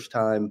for the 1st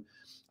time.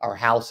 Our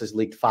house has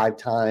leaked 5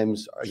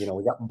 times. We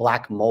got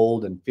black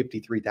mold and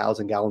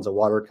 53,000 gallons of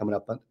water coming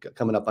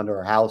up under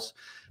our house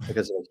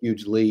because of a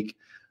huge leak.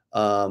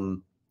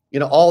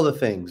 All the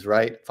things,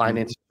 right?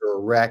 Finances are a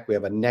wreck. We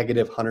have a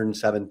negative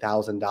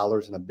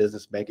 $107,000 in a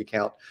business bank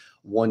account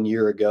 1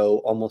 year ago,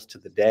 almost to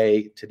the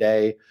day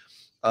today.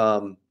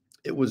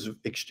 It was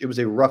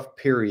a rough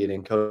period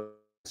in Cody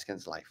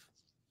Askins' life.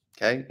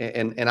 Okay.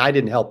 And I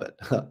didn't help it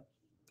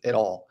at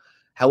all.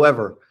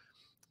 However,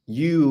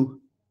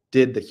 you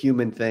did the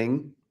human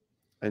thing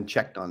and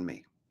checked on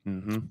me.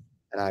 Mm-hmm.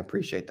 And I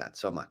appreciate that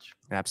so much.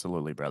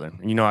 Absolutely, brother.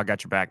 I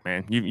got your back,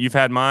 man. You've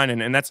had mine,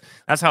 and that's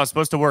how it's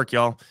supposed to work,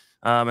 y'all.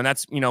 And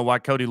that's, why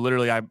Cody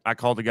literally, I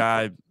called the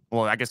guy.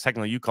 Well, I guess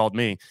technically you called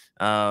me,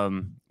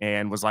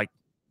 and was like,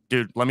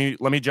 dude, let me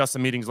adjust the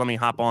meetings. Let me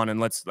hop on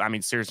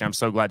and seriously, I'm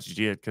so glad you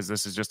did because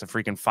this is just a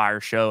freaking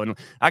fire show. And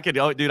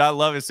dude, I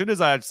love it. As soon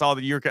as I saw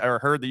that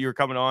heard that you were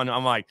coming on,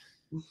 I'm like,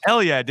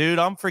 Hell yeah, dude.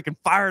 I'm freaking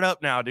fired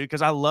up now, dude,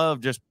 because I love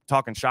just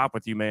talking shop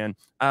with you, man.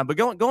 But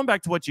going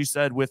back to what you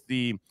said with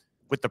the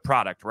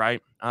product,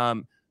 right?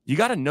 You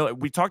got to know,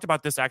 we talked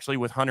about this actually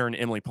with Hunter and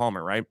Emily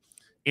Palmer, right?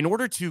 In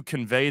order to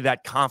convey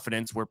that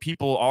confidence where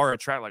people are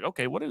attracted, like,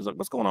 okay,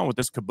 what's going on with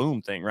this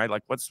Kaboom thing, right?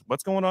 Like,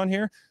 what's going on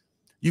here?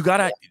 You got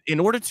to, in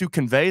order to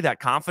convey that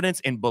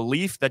confidence and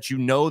belief that you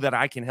know that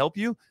I can help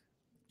you,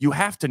 you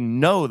have to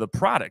know the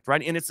product,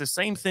 right? And it's the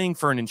same thing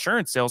for an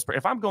insurance sales.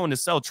 If I'm going to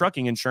sell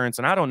trucking insurance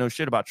and I don't know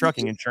shit about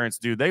trucking insurance,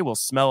 dude, they will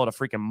smell it a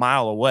freaking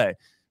mile away,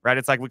 right?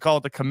 It's like we call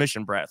it the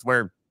commission breath,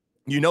 where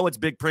you know it's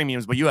big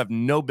premiums, but you have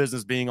no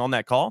business being on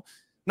that call.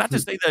 Not to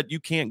say that you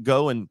can't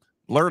go and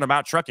learn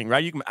about trucking,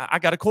 right? I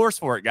got a course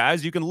for it,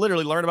 guys. You can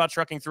literally learn about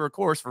trucking through a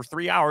course for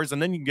 3 hours,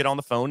 and then you can get on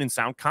the phone and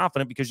sound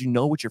confident because you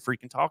know what you're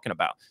freaking talking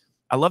about.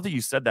 I love that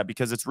you said that,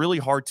 because it's really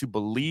hard to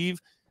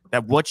believe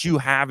that what you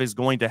have is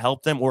going to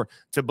help them, or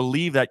to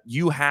believe that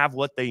you have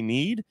what they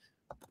need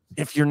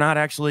if you're not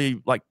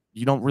actually, like,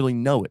 you don't really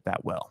know it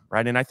that well,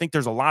 right? And I think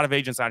there's a lot of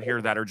agents out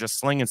here that are just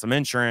slinging some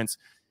insurance.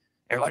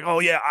 They're like, oh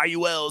yeah,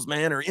 IULs,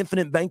 man, or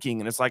infinite banking.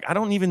 And it's like, I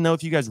don't even know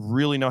if you guys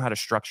really know how to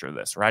structure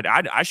this, right?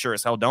 I sure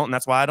as hell don't. And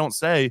that's why I don't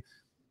say,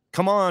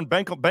 come on,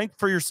 bank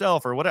for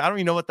yourself, or what. I don't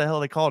even know what the hell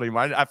they called him.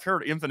 I've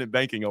heard infinite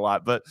banking a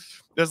lot, but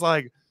it's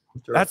like,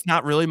 sure, that's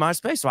not really my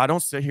space. So I don't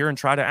sit here and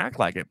try to act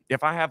like it.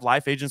 If I have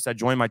life agents that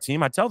join my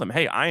team, I tell them,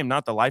 hey, I am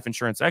not the life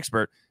insurance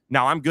expert.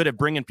 Now, I'm good at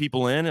bringing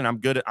people in, and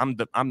I'm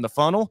the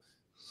funnel,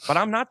 but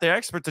I'm not the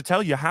expert to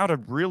tell you how to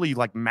really,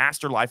 like,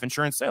 master life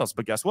insurance sales.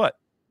 But guess what?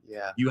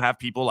 Yeah, you have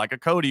people like a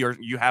Cody, or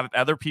you have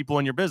other people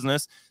in your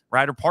business,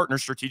 right? Or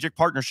partners, strategic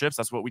partnerships.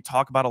 That's what we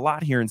talk about a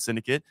lot here in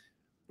Syndicate,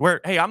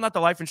 where, hey, I'm not the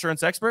life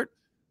insurance expert.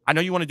 I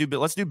know you want to do, but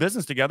let's do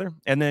business together.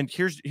 And then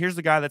here's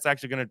the guy that's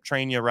actually going to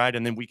train you, right?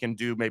 And then we can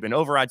do maybe an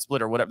override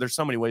split or whatever. There's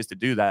so many ways to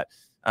do that.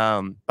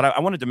 But I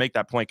wanted to make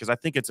that point because I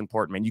think it's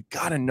important, man. You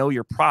got to know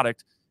your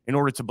product in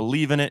order to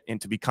believe in it and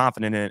to be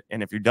confident in it.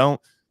 And if you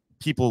don't,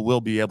 people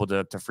will be able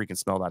to freaking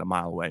smell that a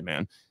mile away,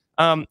 man.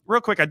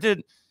 Real quick, I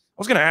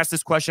was going to ask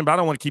this question, but I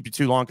don't want to keep you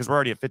too long because we're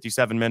already at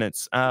 57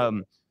 minutes.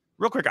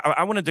 Real quick,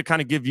 I wanted to kind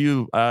of give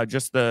you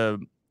just the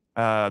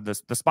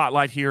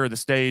spotlight here, the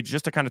stage,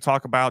 just to kind of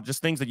talk about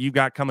just things that you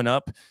got coming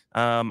up.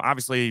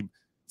 Obviously,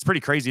 it's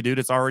pretty crazy, dude.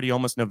 It's already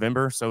almost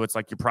November, so it's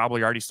like you're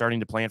probably already starting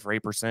to plan for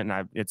 8%.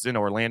 And it's in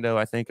Orlando,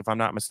 I think, if I'm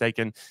not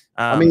mistaken.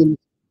 I mean,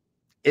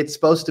 it's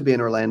supposed to be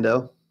in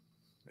Orlando.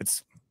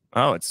 It's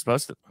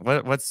supposed to.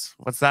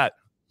 What's that?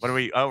 What are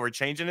we? Oh, we're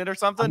changing it or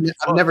something?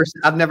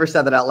 I've never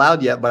said that out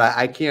loud yet, but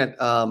I can't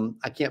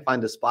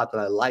find a spot that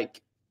I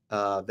like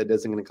that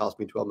isn't going to cost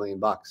me $12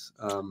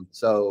 million.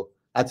 So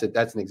that's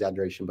an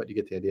exaggeration, but you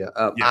get the idea.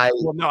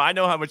 Well, no, I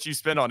know how much you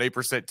spend on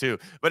 8% too,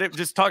 but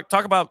just talk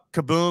about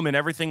Kaboom and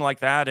everything like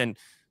that. And,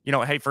 you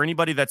know, hey, for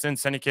anybody that's in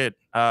Syndicate,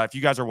 if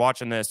you guys are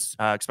watching this,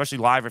 especially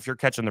live, if you're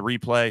catching the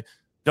replay,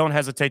 don't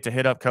hesitate to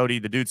hit up Cody.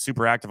 The dude's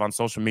super active on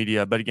social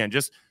media. But again,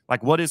 just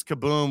like, what is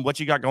Kaboom? What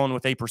you got going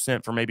with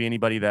 8% for maybe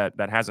anybody that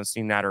hasn't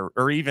seen that,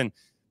 or even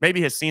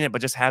maybe has seen it but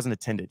just hasn't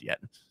attended yet?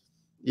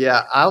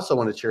 Yeah, I also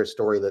want to share a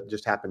story that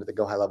just happened at the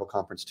Go High Level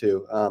conference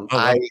too.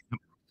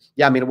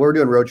 I mean, we're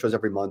doing road shows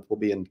every month. We'll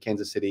be in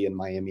Kansas City and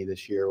Miami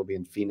this year. We'll be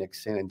in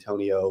Phoenix, San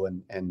Antonio,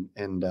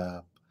 and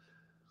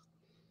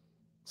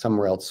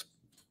somewhere else.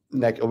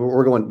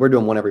 We're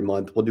doing one every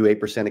month. We'll do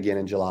 8% again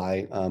in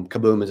July.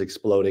 Kaboom is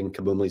exploding.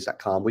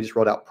 Kaboomleads.com. We just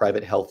rolled out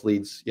private health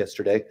leads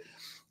yesterday.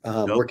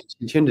 We're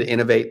continuing to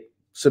innovate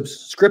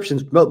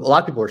subscriptions. A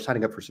lot of people are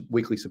signing up for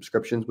weekly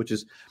subscriptions, which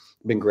has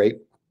been great.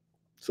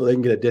 So they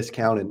can get a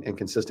discount and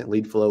consistent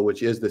lead flow,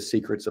 which is the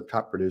secrets of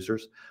top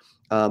producers.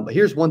 But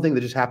here's one thing that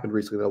just happened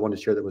recently that I wanted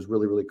to share that was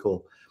really, really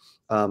cool.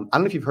 I don't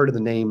know if you've heard of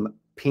the name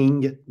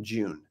Ping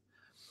June.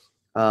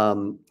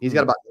 He's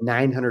got about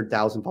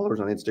 900,000 followers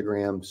on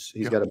Instagram.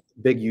 He's got a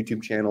big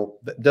YouTube channel,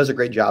 does a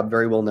great job,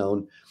 very well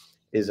known,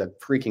 is a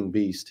freaking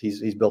beast.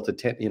 He's built a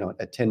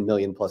 10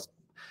 million plus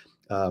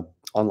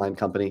online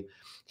company.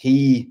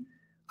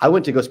 I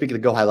went to go speak at the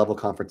Go High Level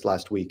conference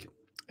last week,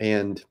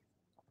 and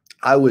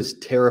I was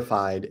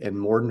terrified and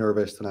more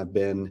nervous than I've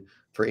been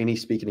for any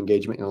speaking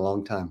engagement in a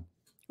long time.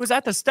 Was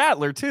at the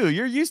Statler too.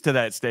 You're used to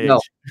that stage. No,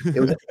 it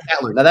was at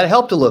Statler. Now that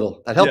helped a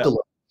little. A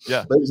little.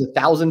 Yeah. But it was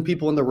 1,000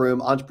 people in the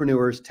room,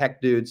 entrepreneurs, tech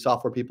dudes,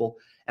 software people.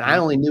 And I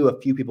only knew a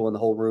few people in the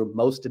whole room.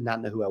 Most did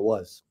not know who I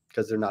was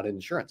because they're not in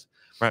insurance.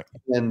 Right.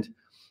 And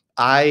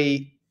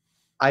I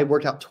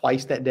worked out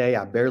twice that day.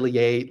 I barely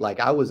ate. Like,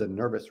 I was a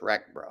nervous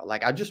wreck, bro.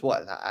 Like, I just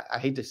was. I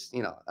hate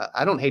to,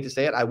 I don't hate to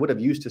say it. I would have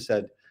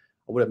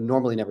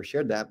normally never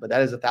shared that, but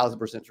that is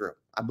 1,000% true.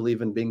 I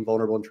believe in being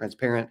vulnerable and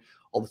transparent.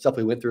 All the stuff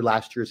we went through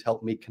last year has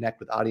helped me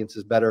connect with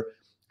audiences better.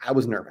 I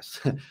was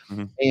nervous.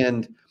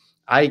 And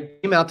I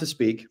came out to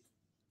speak,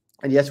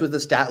 and yes, with the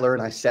Statler,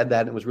 and I said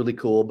that, and it was really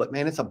cool, but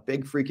man, it's a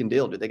big freaking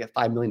deal, dude. They got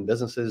 5 million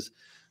businesses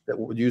that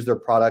would use their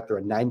product. They're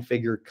a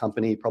 9-figure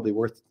company, probably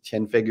worth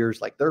 10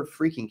 figures. Like, they're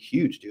freaking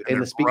huge, dude.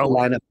 And the speaker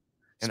lineup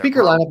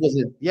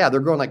wasn't, they're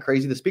growing like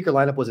crazy. The speaker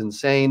lineup was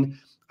insane.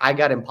 I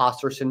got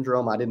imposter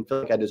syndrome. I didn't feel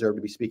like I deserved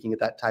to be speaking at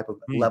that type of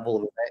level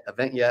of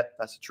event yet.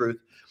 That's the truth.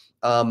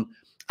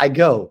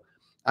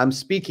 I'm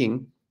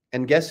speaking,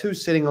 and guess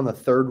who's sitting on the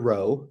third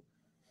row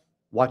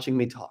watching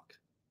me talk?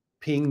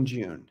 Ping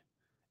June.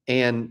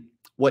 And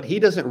what he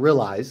doesn't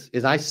realize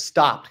is I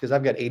stopped because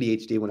I've got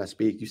ADHD when I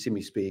speak. You see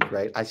me speak,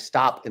 right? I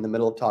stop in the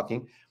middle of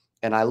talking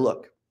and I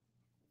look.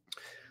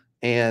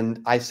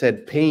 And I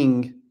said,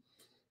 Ping,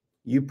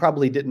 you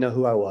probably didn't know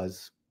who I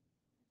was,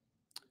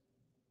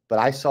 but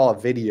I saw a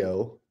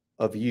video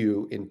of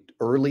you in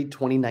early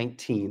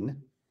 2019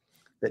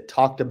 that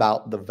talked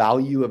about the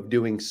value of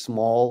doing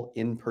small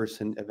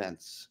in-person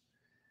events.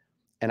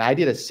 And I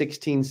did a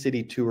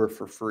 16-city tour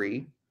for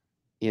free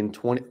in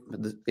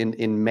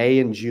May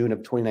and June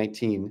of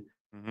 2019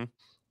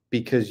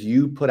 because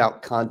you put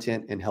out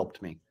content and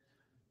helped me.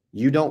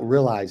 You don't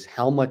realize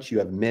how much you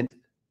have meant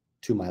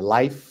to my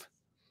life.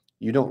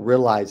 You don't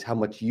realize how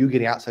much you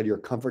getting outside your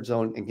comfort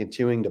zone and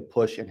continuing to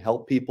push and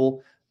help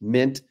people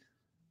meant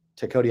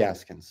to Cody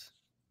Askins.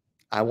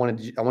 I wanted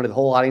the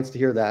whole audience to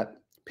hear that.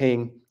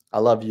 Ping, I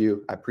love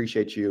you. I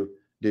appreciate you.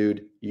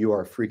 Dude, you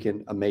are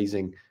freaking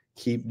amazing.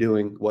 Keep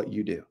doing what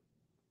you do.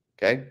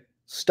 Okay?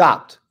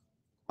 Stopped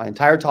my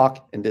entire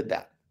talk and did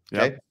that.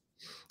 Okay? Yep.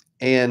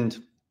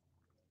 And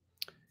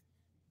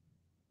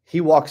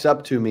he walks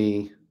up to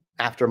me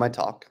after my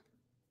talk.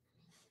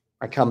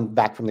 I come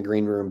back from the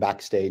green room,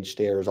 backstage,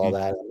 stairs, all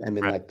that. I'm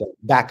in like the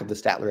back of the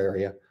Statler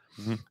area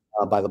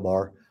by the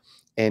bar.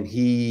 And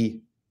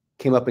he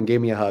came up and gave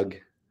me a hug.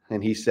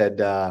 And he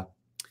said, I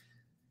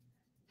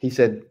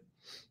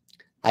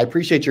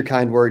appreciate your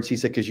kind words. He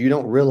said, because you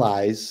don't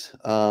realize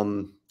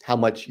how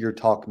much your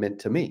talk meant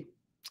to me.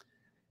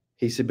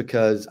 He said,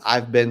 because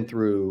I've been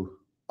through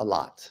a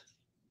lot.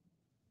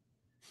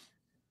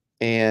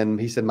 And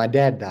he said, my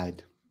dad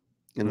died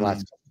in the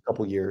last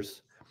couple of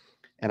years.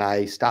 And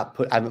I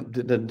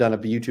haven't done a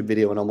YouTube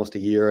video in almost a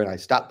year, and I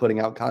stopped putting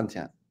out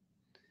content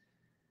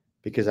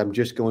because I'm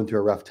just going through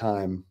a rough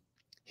time.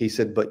 He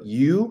said, but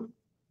you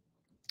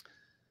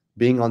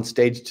being on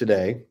stage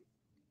today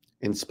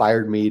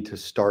inspired me to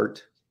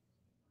start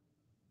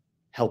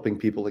helping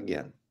people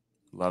again.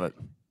 Love it.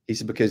 He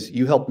said, because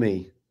you helped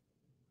me.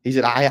 He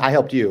said, I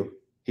helped you.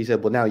 He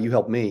said, well, now you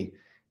help me.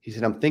 He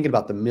said, I'm thinking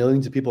about the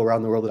millions of people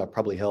around the world that I've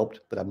probably helped,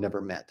 but I've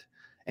never met.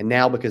 And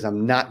now because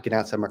I'm not getting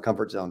outside my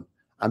comfort zone,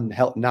 I'm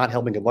not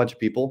helping a bunch of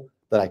people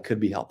that I could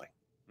be helping.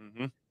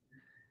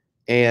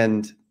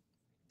 And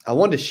I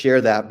wanted to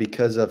share that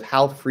because of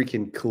how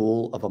freaking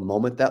cool of a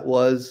moment that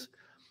was.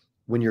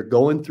 When you're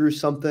going through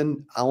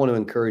something, I want to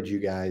encourage you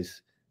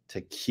guys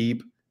to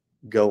keep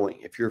going.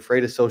 If you're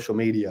afraid of social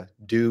media,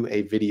 do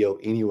a video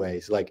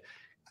anyways. Like,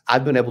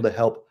 I've been able to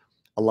help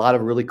a lot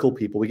of really cool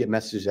people. We get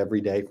messages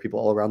every day from people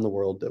all around the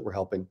world that we're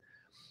helping.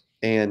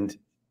 And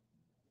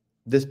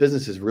this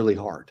business is really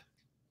hard.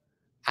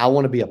 I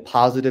want to be a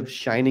positive,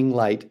 shining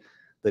light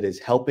that is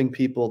helping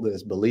people, that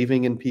is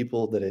believing in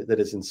people, that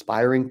is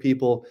inspiring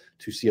people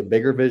to see a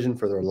bigger vision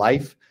for their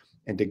life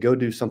and to go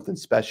do something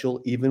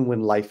special, even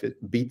when life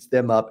beats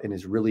them up and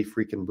is really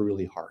freaking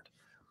brutally hard.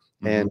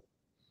 And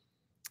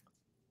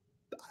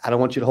I don't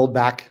want you to hold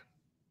back.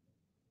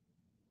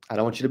 I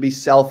don't want you to be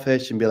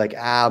selfish and be like,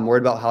 I'm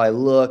worried about how I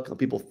look, what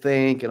people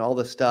think, and all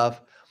this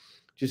stuff.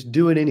 Just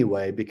do it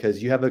anyway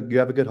because you have a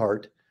good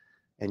heart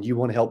and you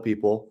want to help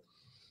people.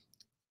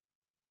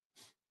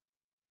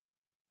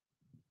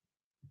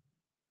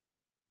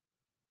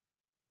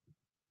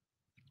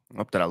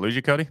 Oh, did I lose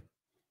you, Cody?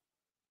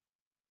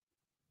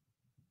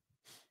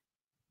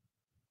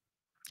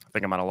 I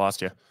think I might have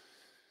lost you. All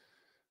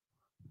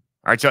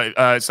right,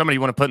 so somebody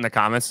you want to put in the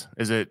comments?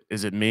 Is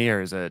it me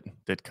or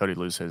did Cody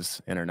lose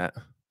his internet?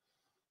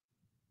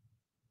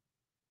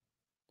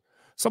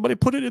 Somebody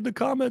put it in the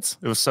comments.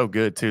 It was so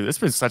good too. It's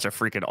been such a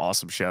freaking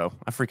awesome show.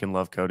 I freaking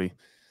love Cody.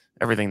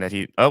 Everything that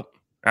he. Oh,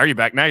 are you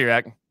back? Now you're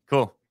back.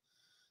 Cool.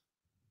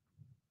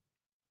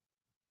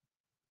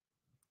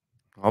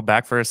 I'll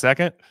back for a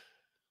second.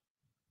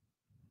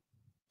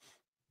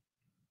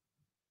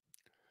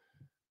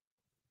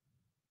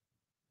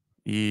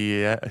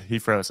 Yeah, he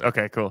froze.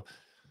 Okay, cool.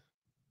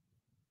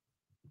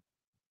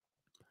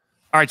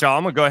 All right, y'all.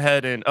 I'm gonna go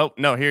ahead and. Oh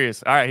no, here he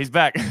is. All right, he's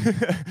back.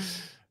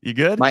 You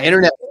good? My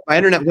internet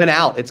went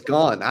out. It's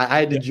gone. I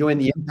had to join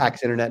the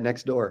Impact's internet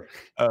next door.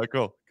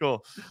 Cool.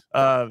 Go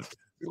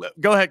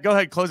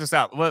ahead. Close us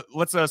out.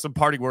 What's some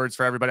parting words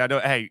for everybody? I know.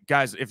 Hey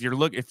guys, if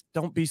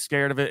don't be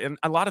scared of it. And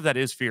a lot of that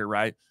is fear,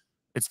 right?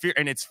 It's fear,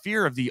 and it's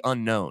fear of the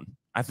unknown.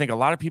 I think a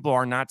lot of people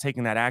are not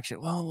taking that action.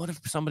 Well, what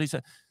if somebody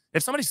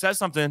says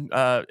something?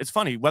 It's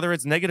funny, whether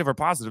it's negative or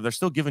positive, they're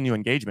still giving you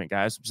engagement,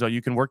 guys. So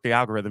you can work the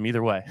algorithm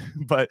either way.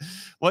 But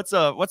what's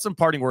some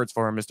parting words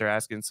for him, Mr.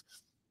 Askins?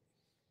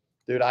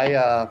 Dude,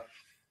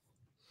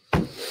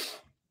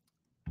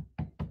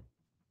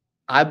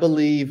 I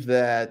believe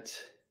that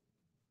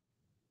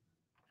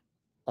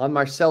on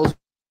Marcel's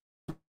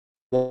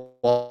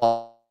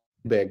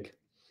big,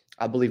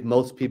 I believe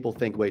most people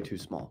think way too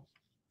small.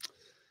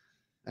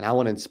 And I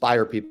want to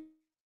inspire people.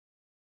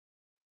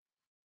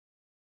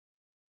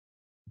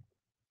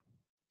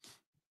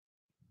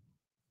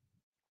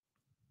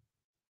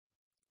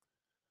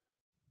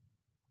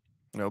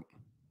 Nope.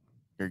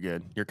 You're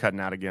good. You're cutting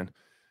out again.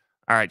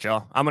 All right,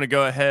 y'all. I'm going to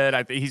go ahead.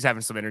 I think he's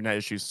having some internet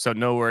issues, so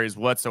no worries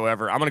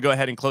whatsoever. I'm going to go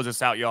ahead and close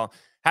this out, y'all.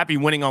 Happy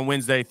winning on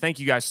Wednesday. Thank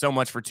you guys so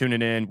much for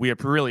tuning in. We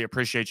really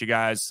appreciate you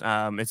guys.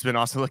 It's been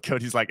awesome. Look,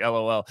 Cody's like,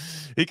 LOL.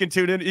 He can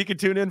tune in. He can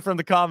tune in from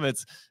the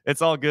comments.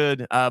 It's all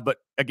good. But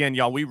again,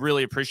 y'all, we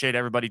really appreciate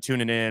everybody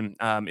tuning in.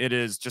 It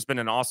has just been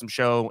an awesome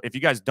show. If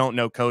you guys don't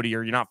know Cody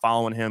or you're not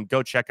following him,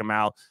 go check him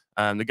out.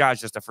 The guy's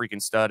just a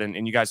freaking stud.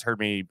 And you guys heard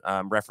me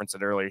reference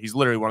it earlier. He's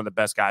literally one of the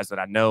best guys that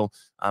I know.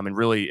 And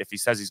really, if he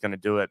says he's going to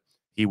do it,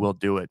 he will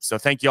do it. So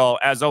thank y'all,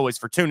 as always,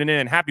 for tuning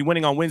in. Happy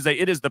winning on Wednesday.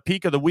 It is the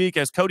peak of the week.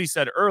 As Cody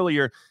said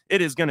earlier,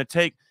 it is going to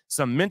take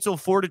some mental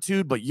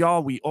fortitude. But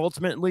y'all, we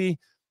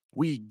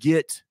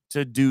get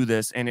to do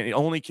this. And it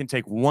only can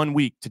take 1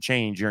 week to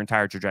change your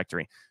entire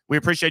trajectory. We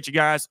appreciate you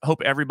guys.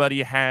 Hope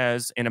everybody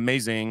has an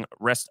amazing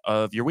rest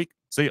of your week.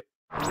 See ya.